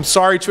 I'm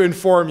sorry to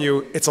inform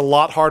you, it's a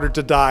lot harder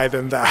to die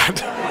than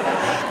that.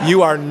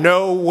 You are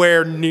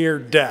nowhere near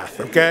death,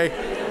 okay?"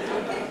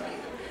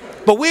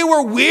 But we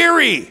were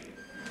weary,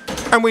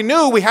 and we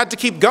knew we had to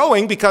keep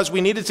going because we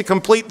needed to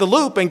complete the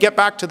loop and get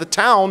back to the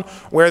town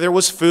where there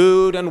was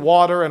food and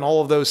water and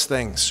all of those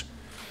things.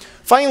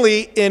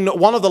 Finally, in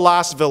one of the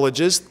last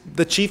villages,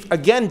 the chief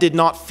again did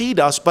not feed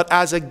us, but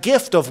as a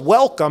gift of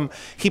welcome,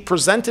 he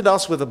presented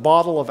us with a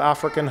bottle of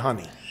African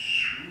honey.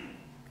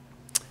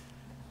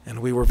 And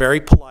we were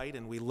very polite,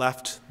 and we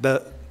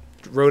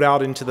rode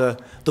out into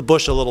the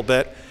bush a little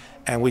bit,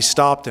 and we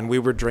stopped and we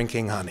were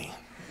drinking honey.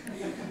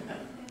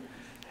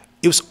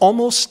 It was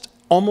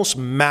almost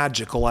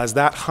magical as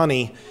that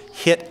honey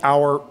hit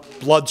our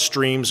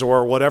bloodstreams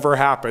or whatever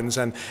happens,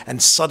 and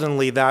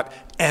suddenly that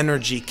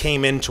energy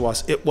came into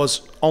us. It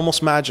was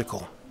almost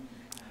magical.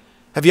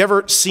 Have you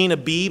ever seen a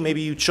bee?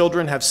 Maybe you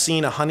children have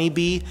seen a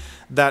honeybee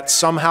that's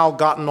somehow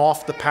gotten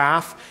off the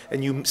path,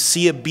 and you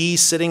see a bee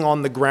sitting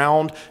on the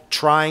ground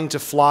trying to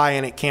fly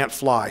and it can't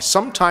fly.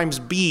 Sometimes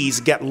bees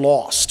get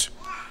lost.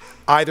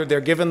 Either they're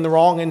given the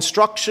wrong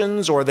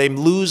instructions, or they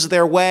lose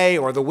their way,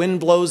 or the wind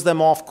blows them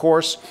off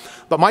course.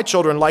 But my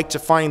children like to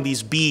find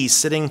these bees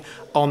sitting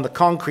on the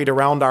concrete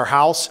around our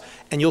house,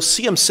 and you'll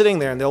see them sitting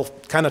there and they'll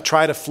kind of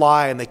try to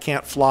fly and they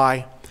can't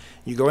fly.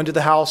 You go into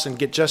the house and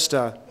get just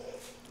a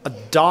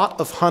dot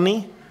of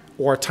honey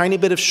or a tiny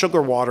bit of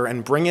sugar water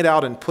and bring it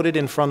out and put it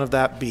in front of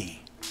that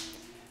bee.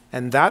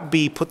 And that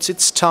bee puts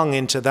its tongue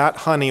into that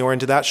honey or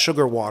into that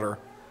sugar water,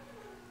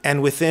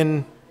 and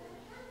within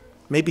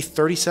maybe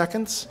 30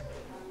 seconds,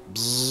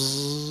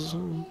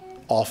 bzzz,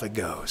 off it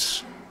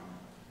goes.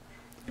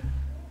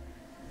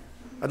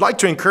 I'd like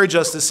to encourage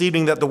us this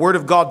evening that the Word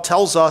of God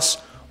tells us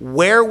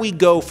where we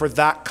go for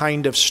that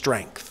kind of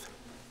strength.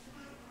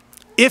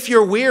 If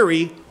you're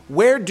weary,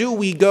 where do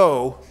we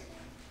go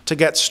to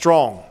get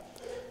strong?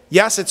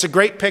 Yes, it's a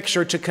great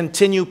picture to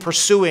continue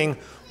pursuing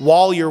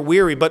while you're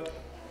weary, but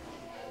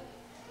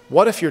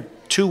what if you're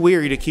too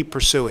weary to keep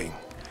pursuing?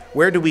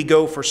 Where do we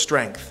go for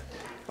strength?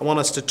 I want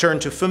us to turn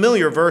to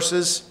familiar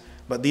verses,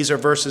 but these are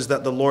verses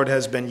that the Lord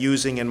has been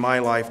using in my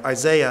life.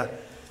 Isaiah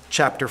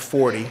chapter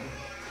 40.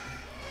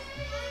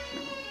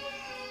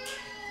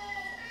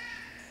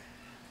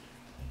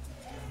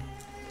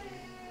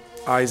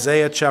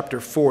 Isaiah chapter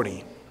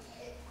 40.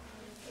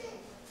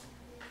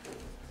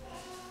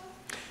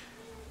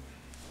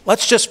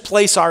 Let's just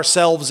place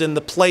ourselves in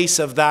the place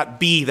of that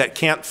bee that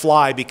can't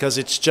fly because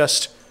it's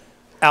just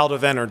out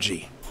of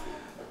energy.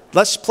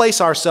 Let's place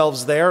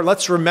ourselves there.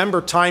 Let's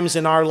remember times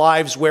in our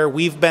lives where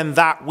we've been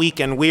that weak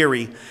and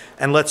weary,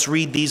 and let's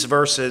read these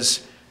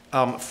verses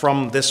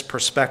from this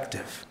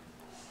perspective.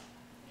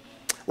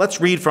 Let's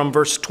read from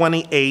verse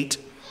 28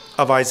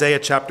 of Isaiah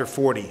chapter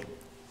 40.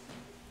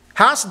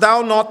 Hast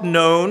thou not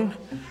known,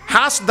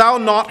 hast thou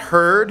not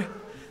heard,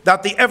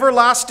 that the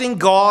everlasting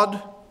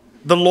God,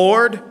 the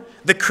Lord,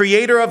 the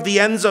creator of the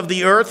ends of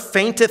the earth,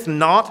 fainteth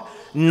not,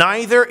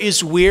 neither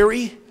is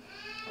weary?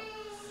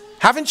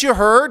 Haven't you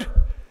heard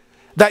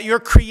that your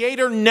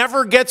creator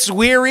never gets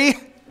weary?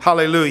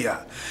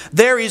 Hallelujah.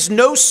 There is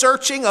no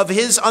searching of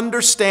his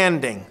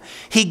understanding.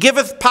 He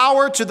giveth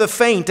power to the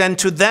faint, and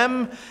to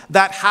them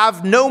that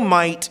have no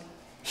might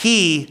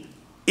he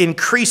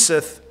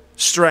increaseth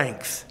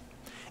strength.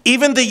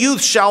 Even the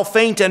youth shall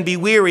faint and be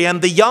weary,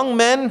 and the young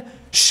men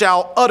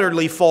shall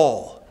utterly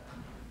fall.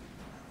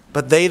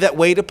 But they that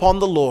wait upon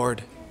the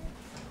Lord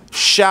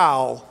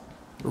shall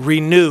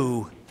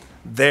renew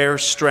their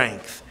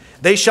strength.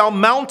 They shall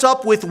mount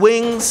up with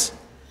wings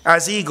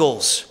as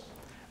eagles.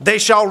 They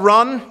shall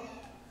run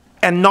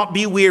and not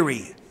be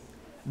weary.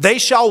 They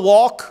shall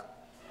walk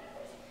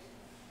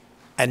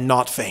and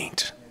not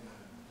faint.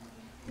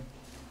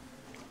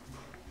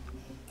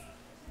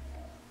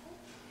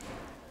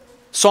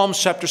 Psalms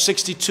chapter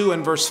 62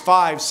 and verse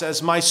 5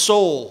 says, My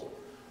soul,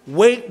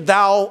 wait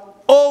thou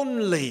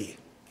only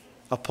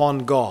upon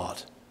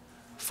God,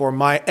 for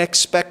my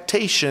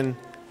expectation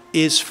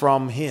is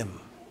from him.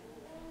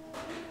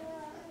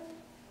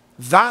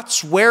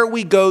 That's where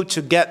we go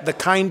to get the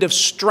kind of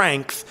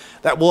strength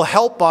that will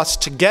help us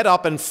to get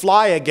up and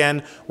fly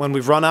again when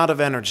we've run out of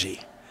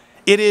energy.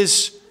 It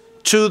is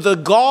to the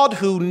God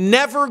who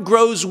never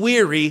grows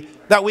weary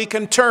that we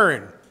can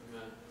turn.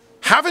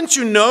 Haven't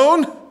you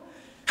known?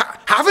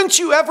 Haven't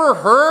you ever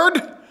heard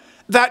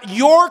that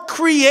your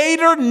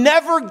Creator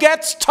never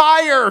gets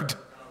tired?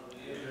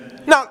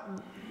 Now,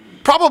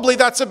 probably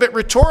that's a bit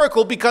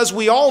rhetorical because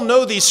we all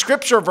know these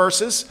scripture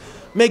verses.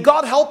 May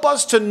God help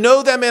us to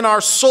know them in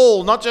our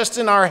soul, not just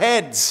in our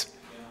heads.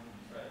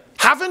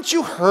 Haven't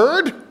you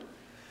heard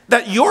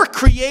that your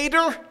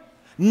Creator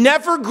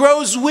never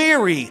grows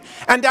weary?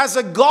 And as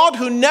a God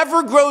who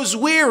never grows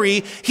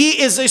weary,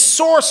 he is a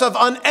source of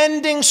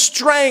unending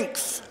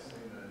strength.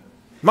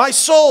 My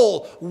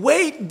soul,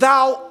 wait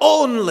thou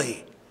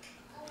only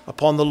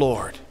upon the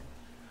Lord,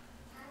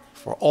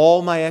 for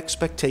all my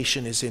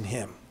expectation is in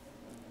him.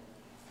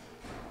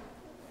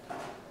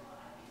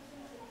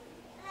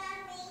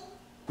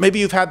 Maybe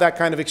you've had that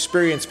kind of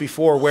experience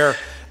before where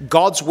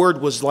God's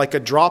word was like a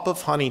drop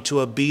of honey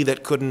to a bee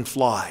that couldn't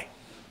fly.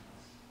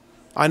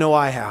 I know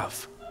I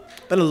have.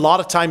 Been a lot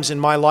of times in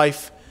my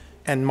life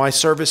and my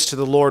service to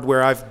the Lord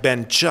where I've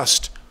been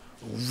just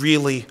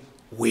really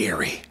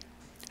weary.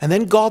 And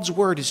then God's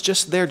word is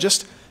just there,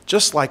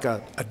 just like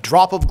a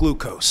drop of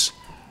glucose.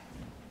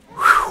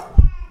 Whew.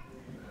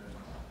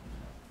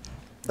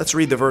 Let's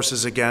read the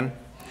verses again.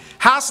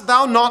 Hast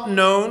thou not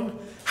known?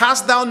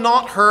 Hast thou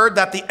not heard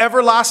that the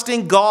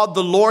everlasting God,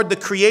 the Lord, the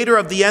creator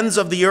of the ends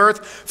of the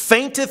earth,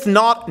 fainteth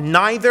not,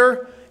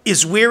 neither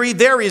is weary?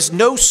 There is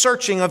no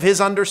searching of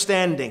his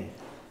understanding.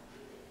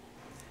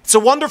 It's a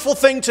wonderful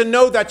thing to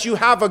know that you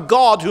have a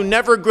God who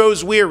never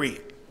grows weary.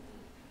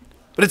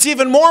 But it's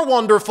even more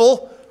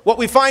wonderful what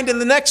we find in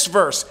the next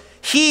verse.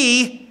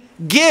 He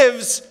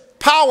gives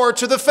power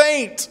to the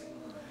faint.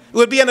 It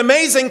would be an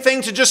amazing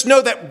thing to just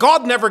know that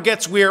God never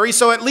gets weary,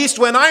 so at least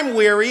when I'm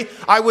weary,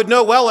 I would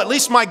know, well, at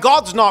least my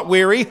God's not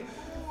weary.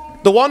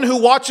 The one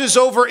who watches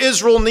over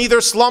Israel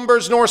neither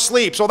slumbers nor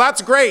sleeps. So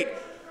that's great,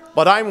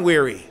 but I'm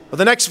weary. But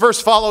the next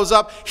verse follows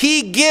up.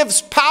 He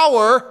gives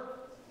power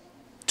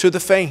to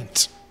the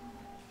faint.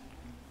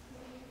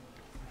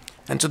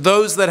 And to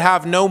those that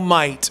have no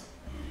might,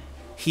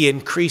 he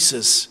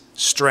increases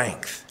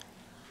strength.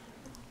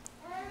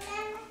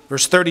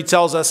 Verse 30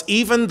 tells us,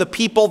 even the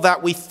people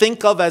that we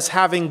think of as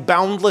having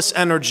boundless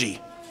energy,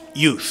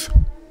 youth.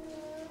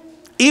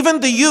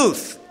 Even the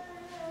youth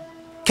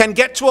can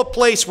get to a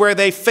place where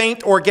they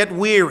faint or get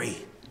weary.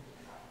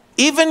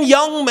 Even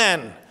young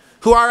men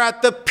who are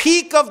at the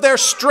peak of their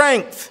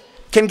strength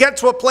can get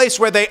to a place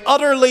where they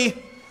utterly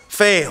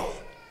fail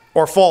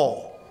or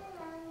fall.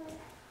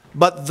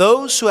 But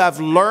those who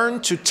have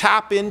learned to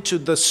tap into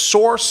the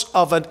source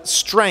of a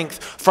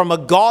strength from a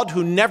God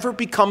who never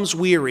becomes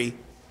weary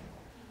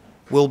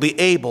will be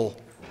able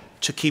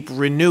to keep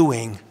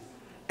renewing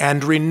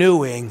and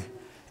renewing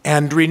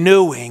and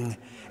renewing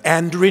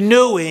and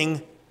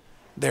renewing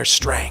their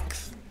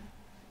strength.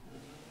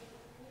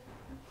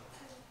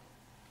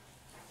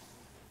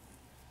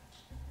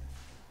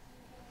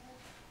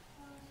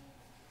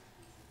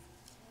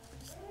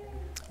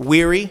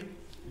 Weary,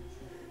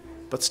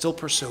 but still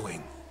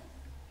pursuing.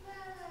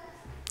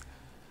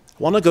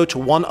 I want to go to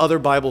one other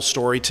Bible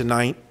story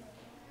tonight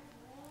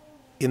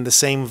in the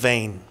same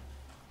vein.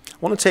 I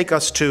want to take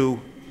us to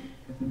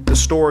the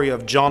story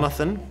of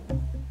Jonathan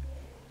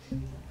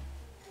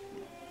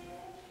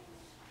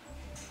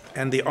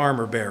and the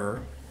armor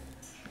bearer.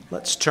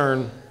 Let's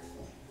turn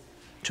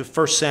to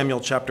 1 Samuel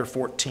chapter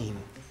 14.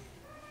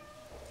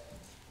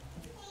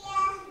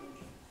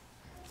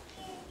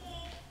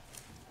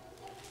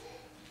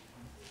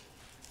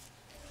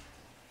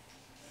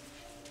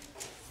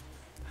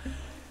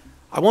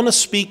 I want to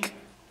speak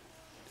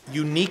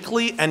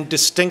uniquely and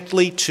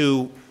distinctly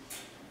to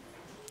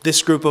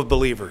this group of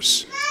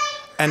believers.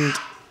 And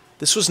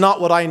this was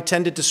not what I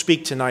intended to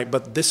speak tonight,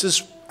 but this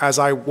is, as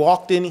I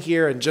walked in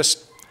here and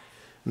just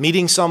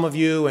meeting some of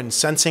you and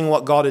sensing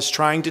what God is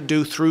trying to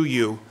do through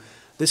you,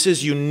 this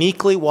is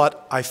uniquely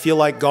what I feel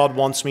like God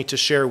wants me to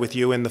share with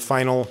you in the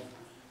final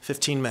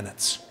 15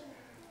 minutes.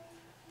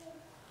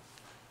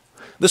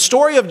 The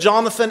story of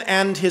Jonathan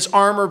and his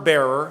armor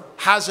bearer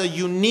has a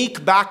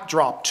unique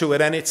backdrop to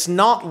it, and it's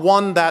not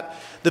one that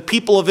the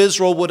people of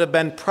Israel would have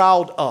been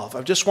proud of.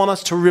 I just want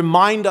us to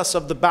remind us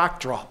of the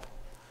backdrop,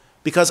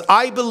 because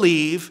I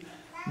believe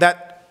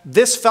that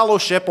this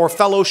fellowship or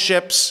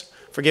fellowships,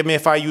 forgive me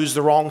if I use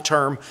the wrong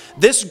term,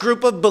 this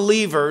group of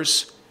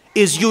believers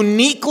is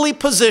uniquely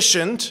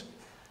positioned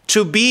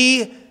to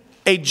be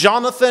a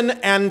Jonathan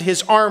and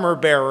his armor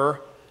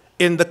bearer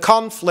in the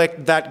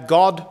conflict that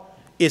God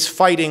is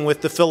fighting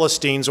with the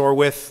Philistines, or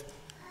with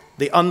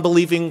the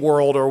unbelieving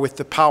world, or with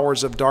the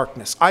powers of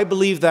darkness. I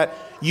believe that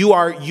you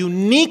are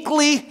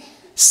uniquely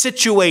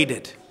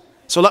situated.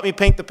 So let me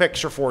paint the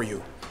picture for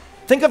you.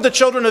 Think of the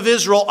children of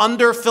Israel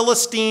under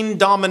Philistine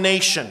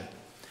domination.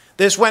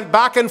 This went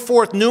back and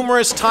forth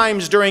numerous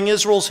times during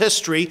Israel's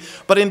history,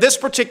 but in this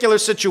particular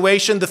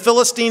situation, the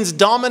Philistines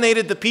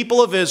dominated the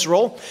people of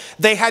Israel.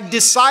 They had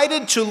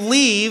decided to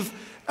leave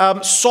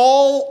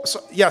Saul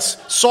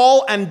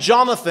and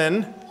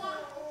Jonathan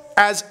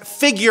as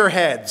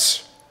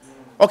figureheads.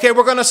 Okay,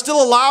 we're going to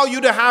still allow you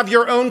to have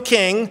your own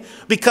king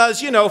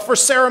because, for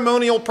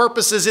ceremonial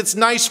purposes, it's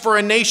nice for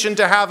a nation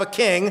to have a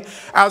king.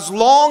 As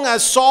long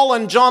as Saul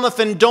and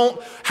Jonathan don't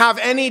have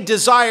any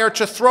desire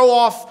to throw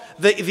off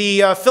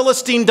the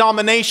Philistine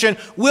domination,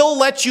 we'll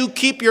let you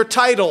keep your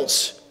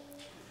titles.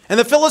 And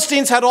the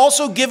Philistines had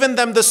also given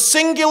them the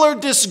singular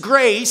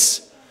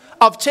disgrace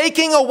of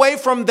taking away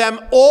from them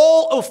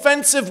all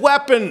offensive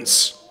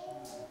weapons.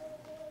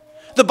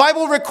 The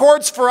Bible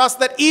records for us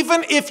that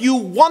even if you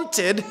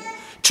wanted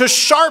to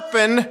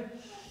sharpen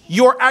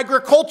your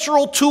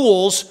agricultural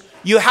tools,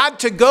 you had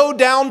to go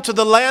down to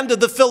the land of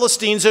the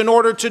Philistines in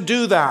order to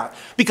do that,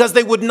 because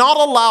they would not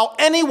allow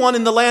anyone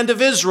in the land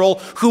of Israel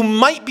who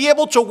might be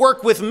able to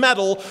work with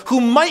metal, who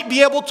might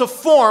be able to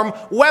form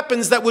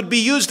weapons that would be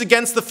used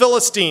against the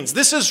Philistines.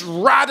 This is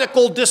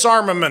radical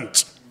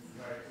disarmament.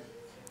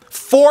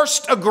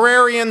 Forced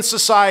agrarian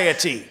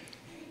society.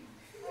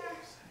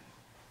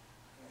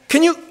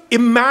 Can you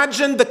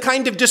imagine the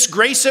kind of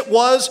disgrace it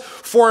was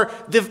for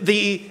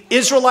the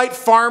Israelite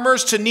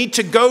farmers to need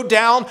to go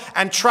down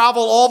and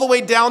travel all the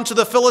way down to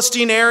the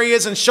Philistine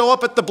areas and show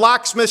up at the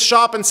blacksmith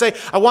shop and say,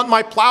 I want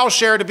my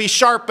plowshare to be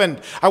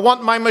sharpened. I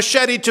want my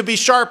machete to be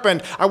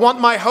sharpened. I want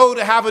my hoe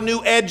to have a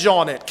new edge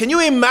on it. Can you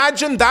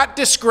imagine that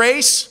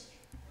disgrace?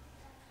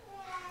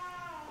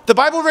 The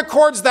Bible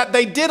records that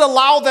they did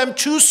allow them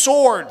 2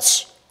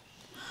 swords.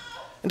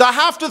 And I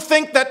have to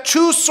think that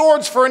 2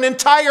 swords for an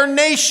entire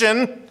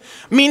nation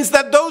means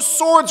that those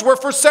swords were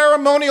for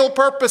ceremonial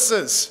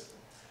purposes.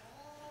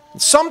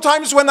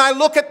 Sometimes when I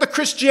look at the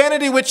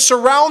Christianity which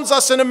surrounds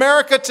us in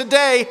America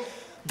today,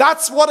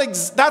 that's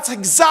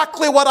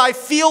exactly what I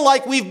feel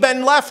like we've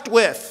been left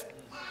with.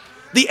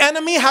 The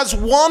enemy has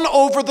won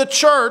over the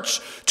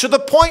church to the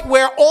point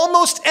where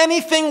almost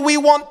anything we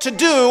want to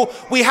do,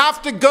 we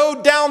have to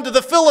go down to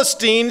the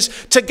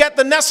Philistines to get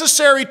the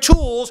necessary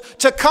tools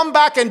to come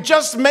back and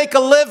just make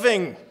a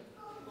living.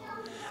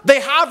 They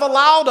have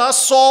allowed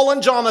us, Saul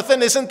and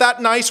Jonathan, isn't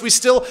that nice? We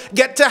still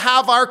get to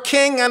have our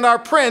king and our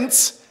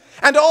prince.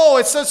 And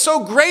it's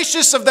so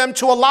gracious of them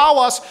to allow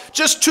us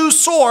just 2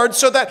 swords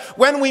so that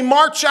when we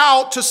march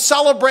out to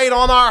celebrate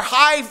on our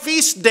high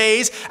feast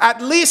days,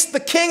 at least the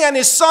king and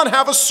his son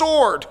have a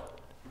sword.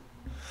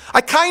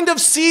 I kind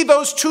of see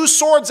those 2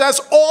 swords as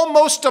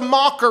almost a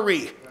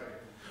mockery.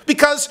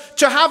 Because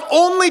to have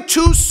only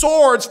 2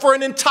 swords for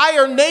an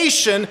entire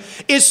nation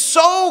is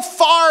so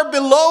far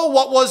below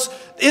what was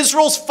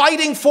Israel's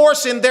fighting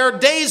force in their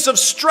days of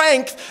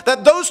strength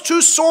that those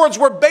 2 swords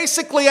were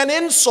basically an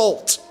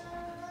insult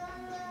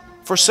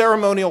for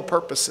ceremonial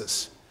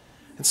purposes.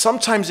 And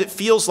sometimes it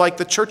feels like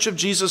the Church of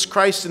Jesus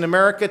Christ in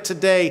America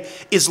today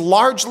is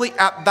largely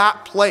at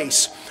that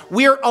place.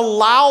 We're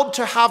allowed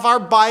to have our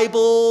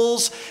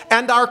Bibles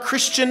and our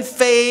Christian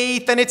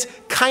faith, and it's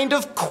kind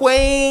of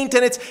quaint,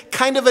 and it's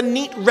kind of a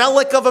neat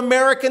relic of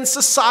American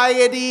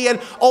society,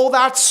 and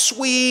that's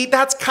sweet,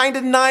 that's kind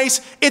of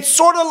nice. It's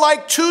sort of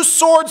like 2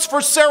 swords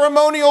for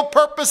ceremonial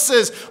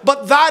purposes,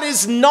 but that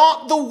is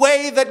not the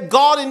way that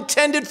God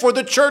intended for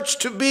the church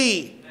to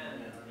be.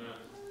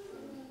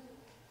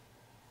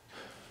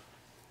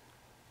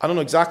 I don't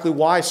know exactly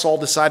why Saul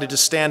decided to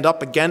stand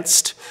up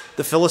against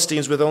the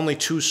Philistines with only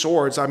 2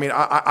 swords. I mean,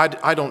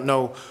 I don't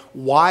know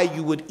why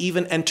you would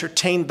even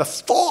entertain the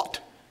thought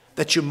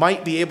that you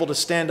might be able to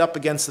stand up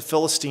against the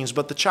Philistines.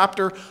 But the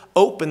chapter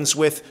opens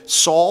with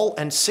Saul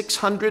and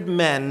 600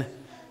 men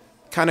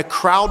kind of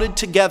crowded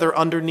together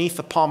underneath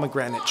a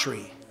pomegranate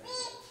tree.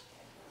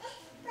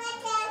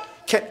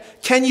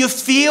 Can you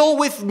feel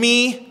with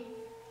me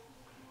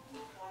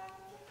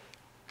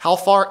how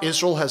far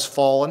Israel has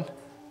fallen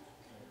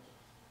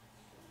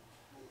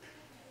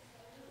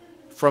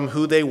from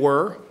who they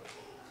were?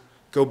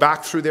 Go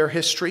back through their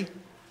history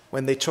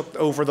when they took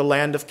over the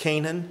land of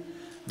Canaan,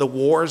 the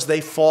wars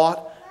they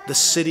fought, the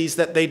cities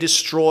that they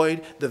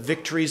destroyed, the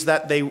victories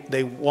that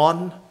they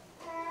won.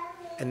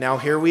 And now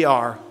here we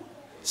are,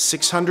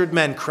 600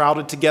 men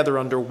crowded together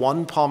under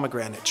one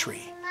pomegranate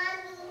tree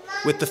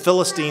with the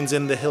Philistines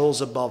in the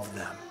hills above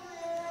them.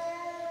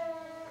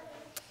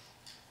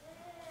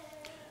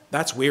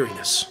 That's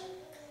weariness.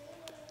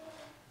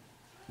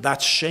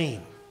 That's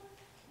shame.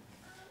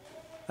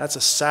 That's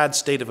a sad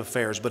state of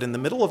affairs. But in the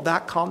middle of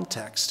that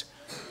context,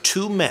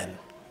 two men,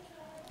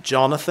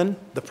 Jonathan,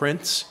 the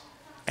prince,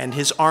 and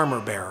his armor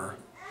bearer,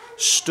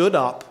 stood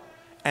up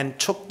and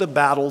took the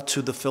battle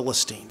to the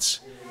Philistines.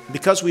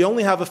 Because we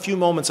only have a few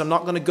moments, I'm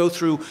not going to go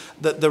through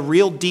the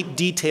real deep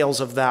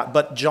details of that.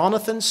 But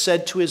Jonathan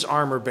said to his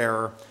armor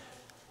bearer,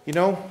 you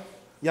know,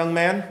 young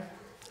man,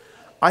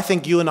 I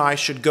think you and I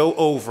should go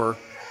over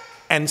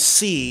and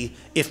see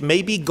if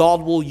maybe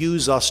God will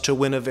use us to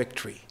win a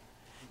victory.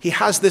 He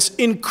has this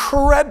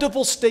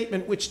incredible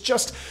statement which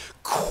just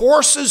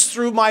courses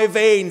through my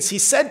veins. He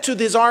said to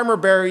his armor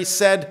bearer, he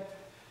said,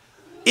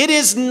 it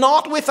is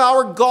not with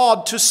our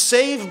God to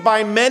save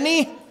by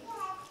many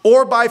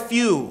or by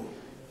few.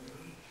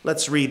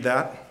 Let's read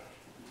that.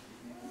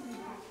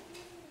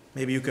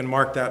 Maybe you can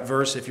mark that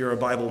verse if you're a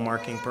Bible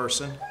marking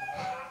person.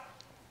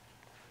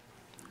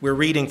 We're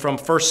reading from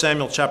 1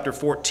 Samuel chapter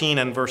 14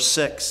 and verse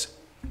 6.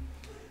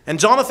 And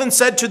Jonathan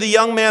said to the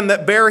young man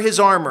that bare his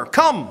armor,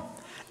 come,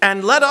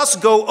 and let us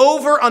go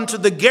over unto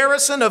the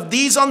garrison of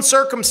these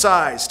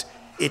uncircumcised.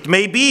 It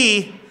may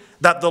be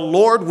that the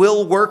Lord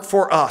will work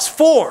for us.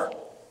 For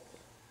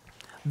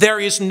there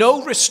is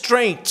no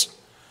restraint,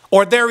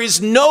 or there is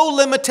no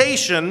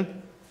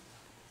limitation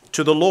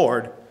to the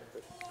Lord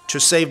to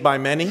save by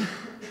many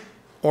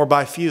or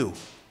by few.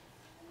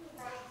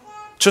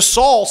 To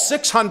Saul,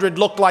 600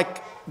 looked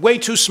like way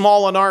too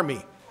small an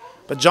army.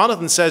 But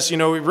Jonathan says, you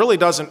know, it really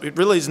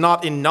is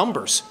not in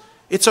numbers.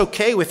 It's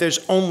okay if there's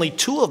only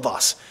two of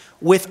us.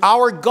 With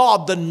our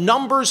God, the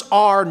numbers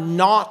are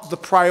not the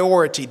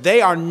priority.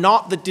 They are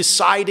not the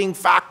deciding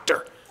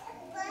factor.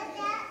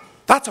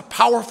 That's a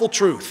powerful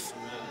truth.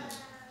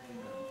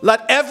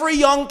 Let every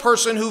young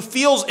person who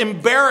feels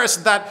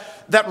embarrassed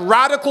that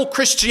radical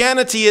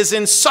Christianity is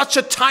in such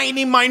a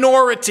tiny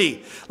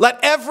minority, let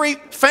every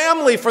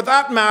family, for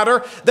that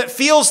matter, that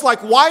feels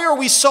like, why are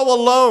we so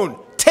alone?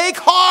 Take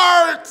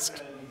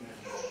heart!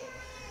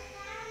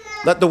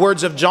 Let the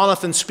words of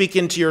Jonathan speak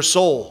into your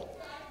soul.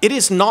 It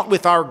is not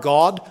with our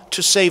God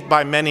to save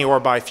by many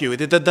or by few.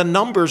 The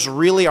numbers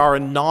really are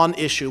a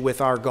non-issue with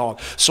our God.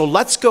 So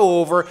let's go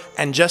over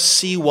and just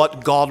see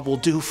what God will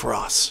do for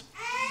us.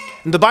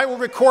 And the Bible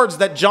records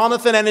that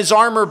Jonathan and his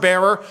armor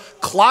bearer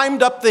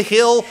climbed up the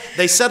hill.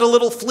 They set a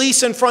little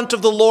fleece in front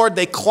of the Lord.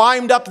 They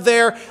climbed up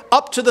there,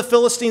 up to the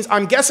Philistines.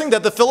 I'm guessing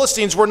that the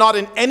Philistines were not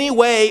in any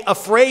way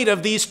afraid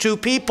of these two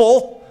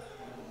people.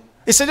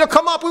 They said,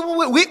 come up,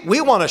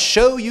 we want to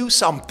show you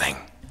something.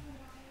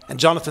 And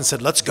Jonathan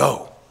said, let's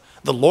go.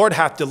 The Lord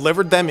hath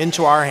delivered them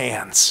into our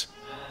hands.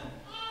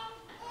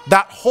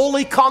 That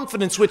holy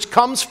confidence which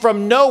comes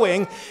from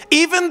knowing,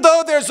 even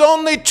though there's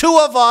only two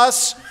of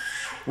us,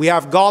 we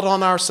have God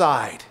on our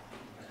side.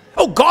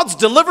 Oh, God's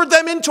delivered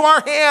them into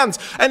our hands.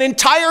 An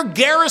entire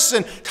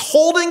garrison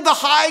holding the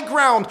high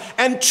ground,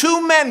 and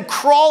two men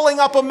crawling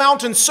up a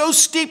mountain so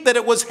steep that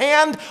it was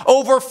hand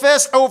over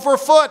fist over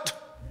foot.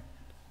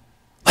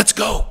 Let's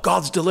go.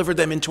 God's delivered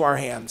them into our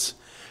hands.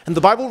 And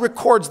the Bible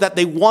records that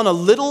they won a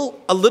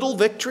little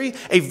victory,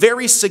 a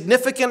very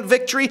significant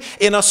victory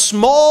in a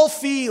small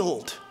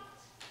field.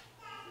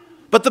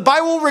 But the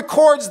Bible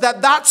records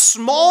that that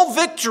small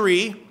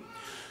victory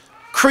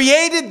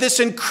created this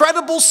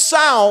incredible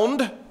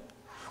sound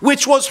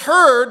which was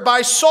heard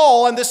by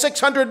Saul and the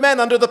 600 men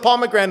under the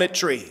pomegranate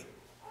tree.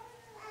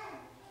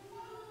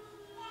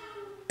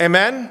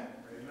 Amen?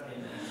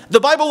 The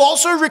Bible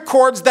also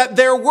records that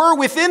there were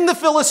within the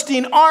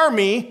Philistine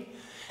army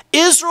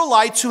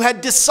Israelites who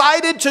had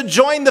decided to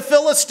join the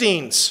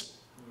Philistines.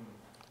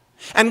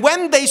 And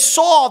when they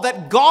saw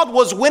that God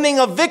was winning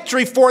a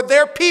victory for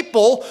their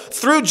people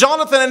through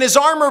Jonathan and his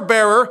armor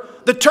bearer,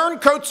 the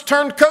turncoats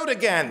turned coat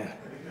again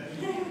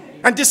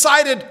and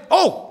decided,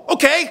 oh,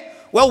 okay,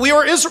 well,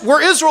 we're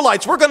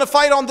Israelites. We're going to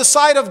fight on the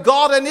side of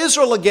God and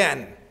Israel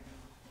again.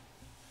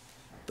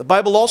 The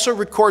Bible also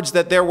records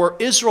that there were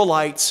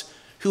Israelites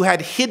who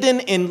had hidden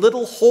in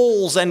little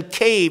holes and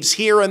caves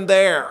here and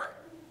there.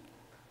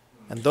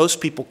 And those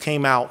people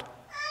came out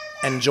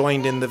and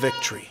joined in the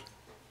victory.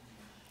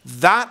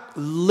 That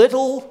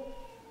little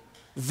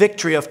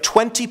victory of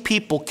 20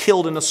 people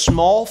killed in a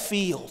small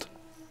field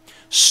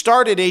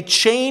started a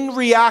chain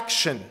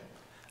reaction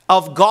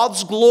of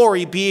God's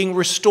glory being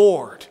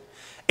restored.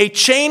 A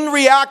chain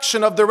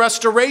reaction of the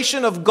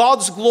restoration of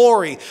God's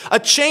glory. A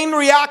chain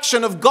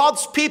reaction of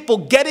God's people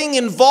getting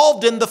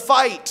involved in the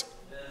fight.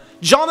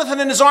 Jonathan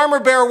and his armor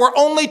bearer were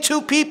only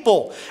two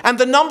people, and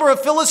the number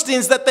of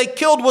Philistines that they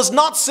killed was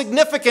not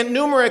significant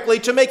numerically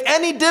to make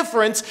any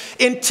difference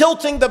in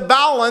tilting the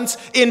balance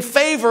in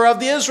favor of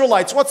the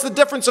Israelites. What's the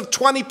difference of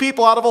 20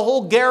 people out of a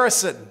whole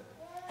garrison?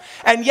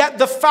 And yet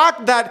the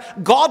fact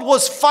that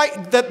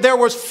that there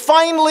was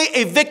finally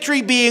a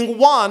victory being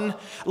won,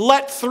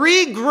 let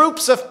three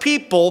groups of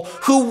people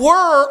who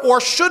were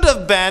or should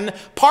have been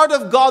part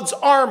of God's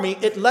army,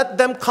 it let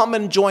them come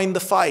and join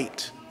the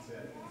fight.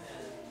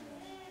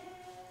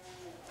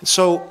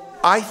 So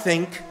I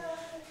think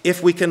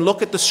if we can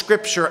look at the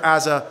scripture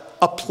as a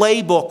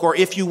playbook, or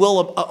if you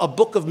will, a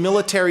book of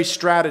military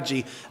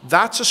strategy,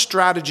 that's a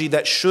strategy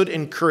that should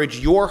encourage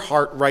your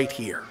heart right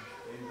here.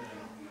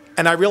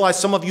 And I realize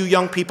some of you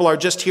young people are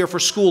just here for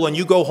school and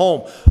you go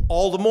home.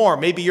 All the more.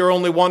 Maybe you're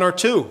only one or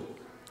two.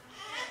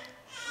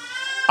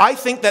 I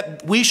think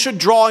that we should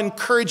draw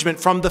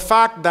encouragement from the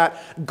fact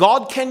that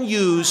God can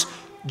use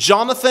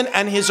Jonathan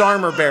and his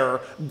armor bearer.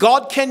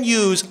 God can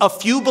use a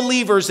few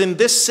believers in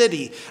this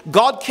city.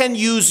 God can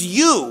use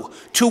you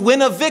to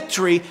win a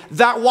victory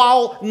that,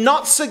 while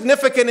not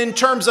significant in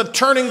terms of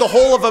turning the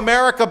whole of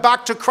America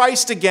back to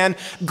Christ again,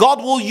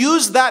 God will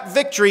use that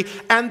victory,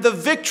 and the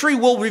victory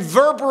will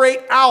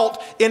reverberate out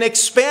in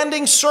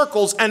expanding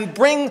circles and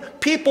bring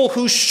people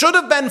who should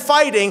have been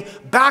fighting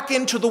back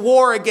into the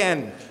war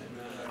again.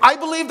 I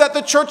believe that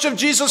the Church of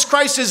Jesus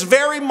Christ is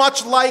very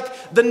much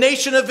like the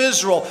nation of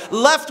Israel,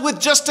 left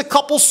with just a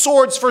couple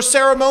swords for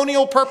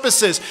ceremonial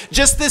purposes,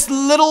 just this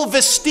little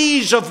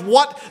vestige of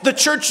what the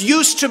church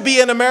used to be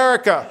in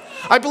America.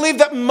 I believe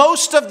that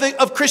most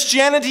of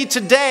Christianity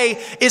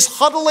today is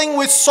huddling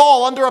with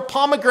Saul under a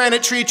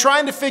pomegranate tree,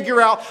 trying to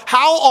figure out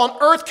how on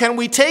earth can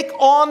we take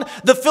on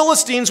the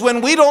Philistines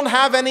when we don't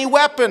have any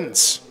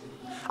weapons.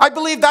 I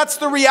believe that's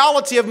the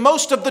reality of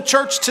most of the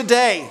church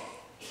today.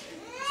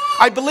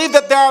 I believe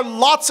that there are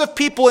lots of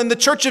people in the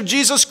Church of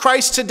Jesus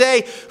Christ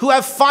today who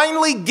have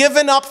finally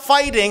given up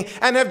fighting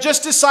and have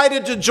just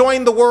decided to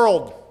join the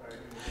world.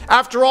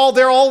 After all,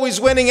 they're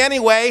always winning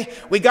anyway.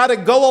 We got to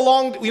go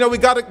along, we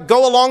got to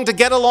go along to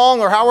get along,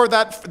 or however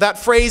that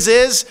phrase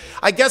is.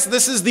 I guess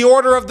this is the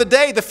order of the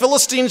day. The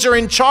Philistines are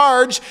in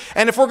charge,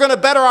 and if we're going to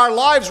better our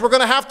lives, we're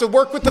going to have to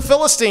work with the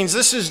Philistines.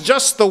 This is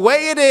just the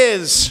way it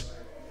is.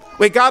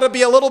 We got to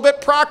be a little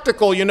bit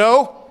practical,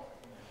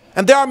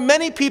 And there are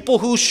many people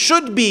who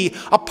should be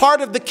a part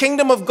of the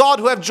kingdom of God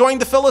who have joined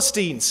the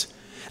Philistines.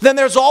 Then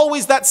there's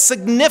always that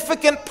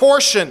significant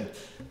portion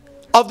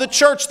of the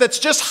church that's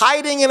just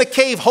hiding in a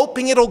cave,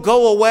 hoping it'll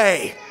go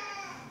away.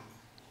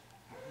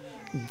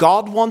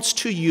 God wants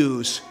to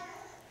use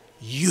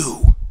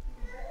you.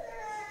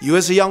 You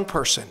as a young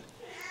person.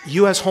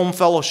 You as home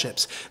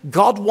fellowships.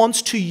 God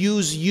wants to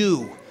use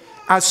you.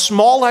 As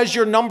small as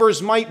your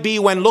numbers might be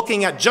when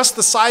looking at just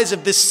the size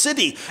of this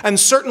city and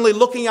certainly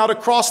looking out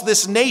across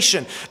this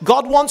nation,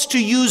 God wants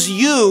to use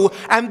you,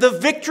 and the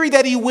victory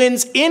that He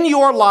wins in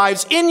your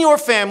lives, in your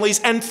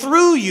families, and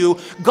through you,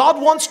 God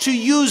wants to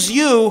use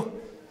you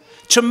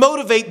to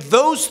motivate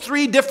those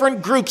three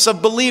different groups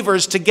of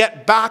believers to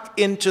get back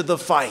into the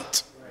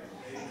fight.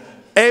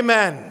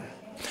 Amen.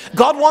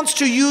 God wants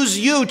to use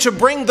you to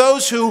bring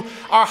those who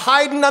are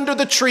hiding under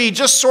the tree,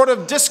 just sort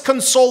of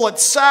disconsolate,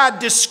 sad,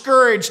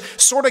 discouraged,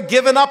 sort of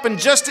given up and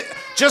just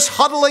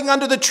huddling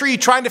under the tree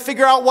trying to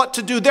figure out what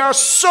to do. There are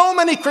so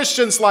many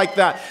Christians like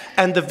that.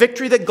 And the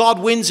victory that God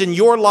wins in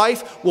your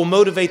life will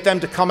motivate them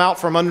to come out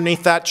from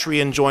underneath that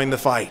tree and join the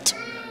fight.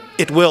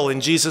 It will,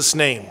 in Jesus'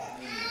 name.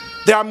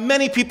 There are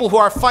many people who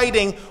are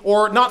fighting,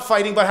 or not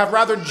fighting, but have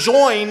rather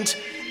joined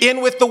in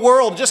with the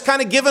world, just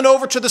kind of given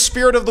over to the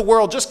spirit of the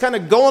world, just kind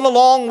of going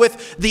along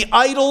with the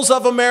idols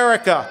of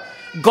America.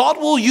 God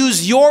will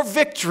use your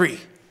victory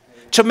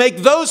to make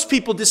those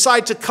people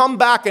decide to come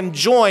back and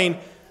join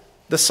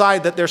the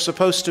side that they're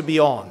supposed to be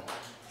on,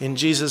 in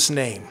Jesus'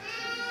 name.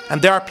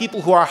 And there are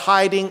people who are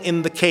hiding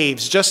in the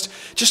caves, just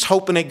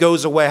hoping it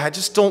goes away. I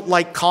just don't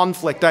like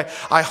conflict.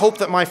 I hope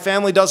that my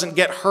family doesn't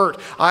get hurt.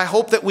 I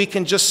hope that we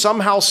can just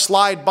somehow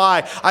slide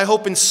by. I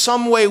hope in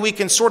some way we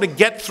can sort of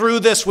get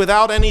through this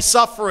without any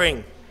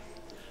suffering.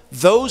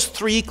 Those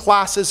three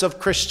classes of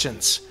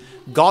Christians,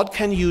 God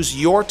can use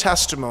your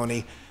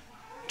testimony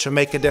to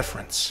make a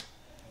difference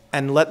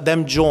and let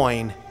them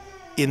join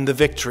in the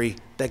victory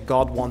that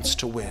God wants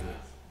to win.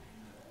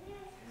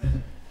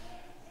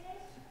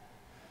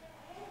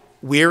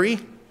 Weary?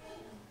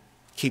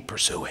 Keep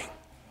pursuing.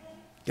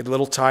 Get a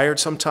little tired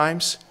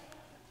sometimes?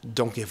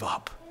 Don't give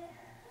up.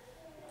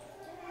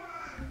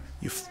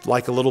 You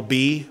like a little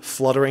bee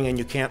fluttering and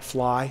you can't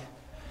fly?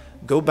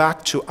 Go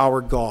back to our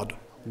God.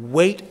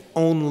 Wait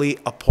only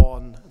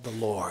upon the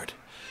Lord.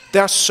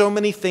 There are so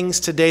many things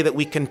today that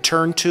we can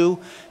turn to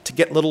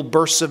get little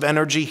bursts of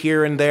energy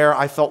here and there.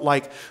 I felt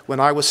like when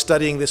I was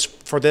studying this,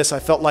 I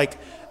felt like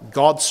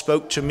God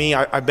spoke to me.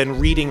 I've been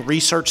reading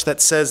research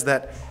that says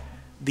that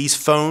these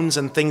phones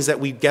and things that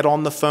we get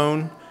on the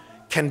phone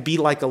can be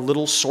like a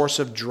little source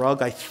of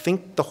drug. I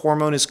think the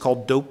hormone is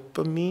called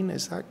dopamine.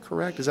 Is that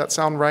correct? Does that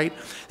sound right?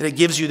 And it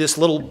gives you this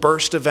little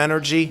burst of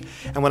energy.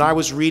 And when I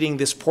was reading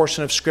this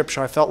portion of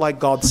Scripture, I felt like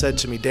God said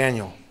to me,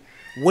 Daniel,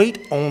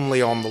 wait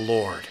only on the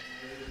Lord.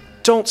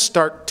 Don't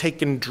start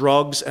taking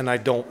drugs, and I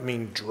don't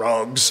mean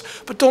drugs,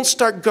 but don't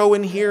start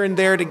going here and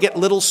there to get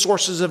little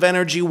sources of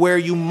energy where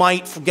you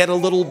might get a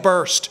little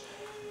burst.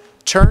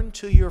 Turn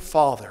to your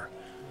Father,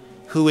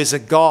 who is a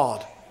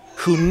God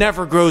who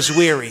never grows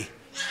weary,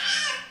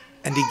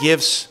 and He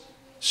gives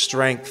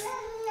strength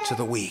to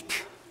the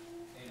weak.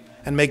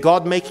 And may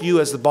God make you,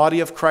 as the body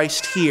of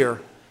Christ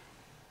here,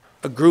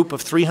 a group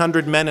of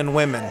 300 men and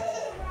women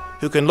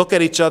who can look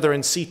at each other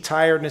and see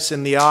tiredness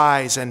in the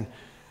eyes and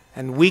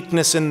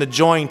weakness in the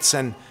joints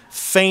and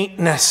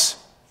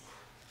faintness,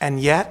 and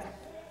yet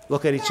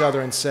look at each other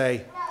and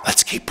say,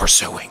 let's keep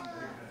pursuing.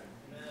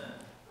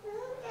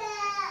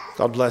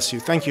 God bless you.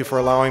 Thank you for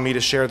allowing me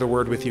to share the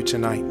word with you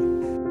tonight.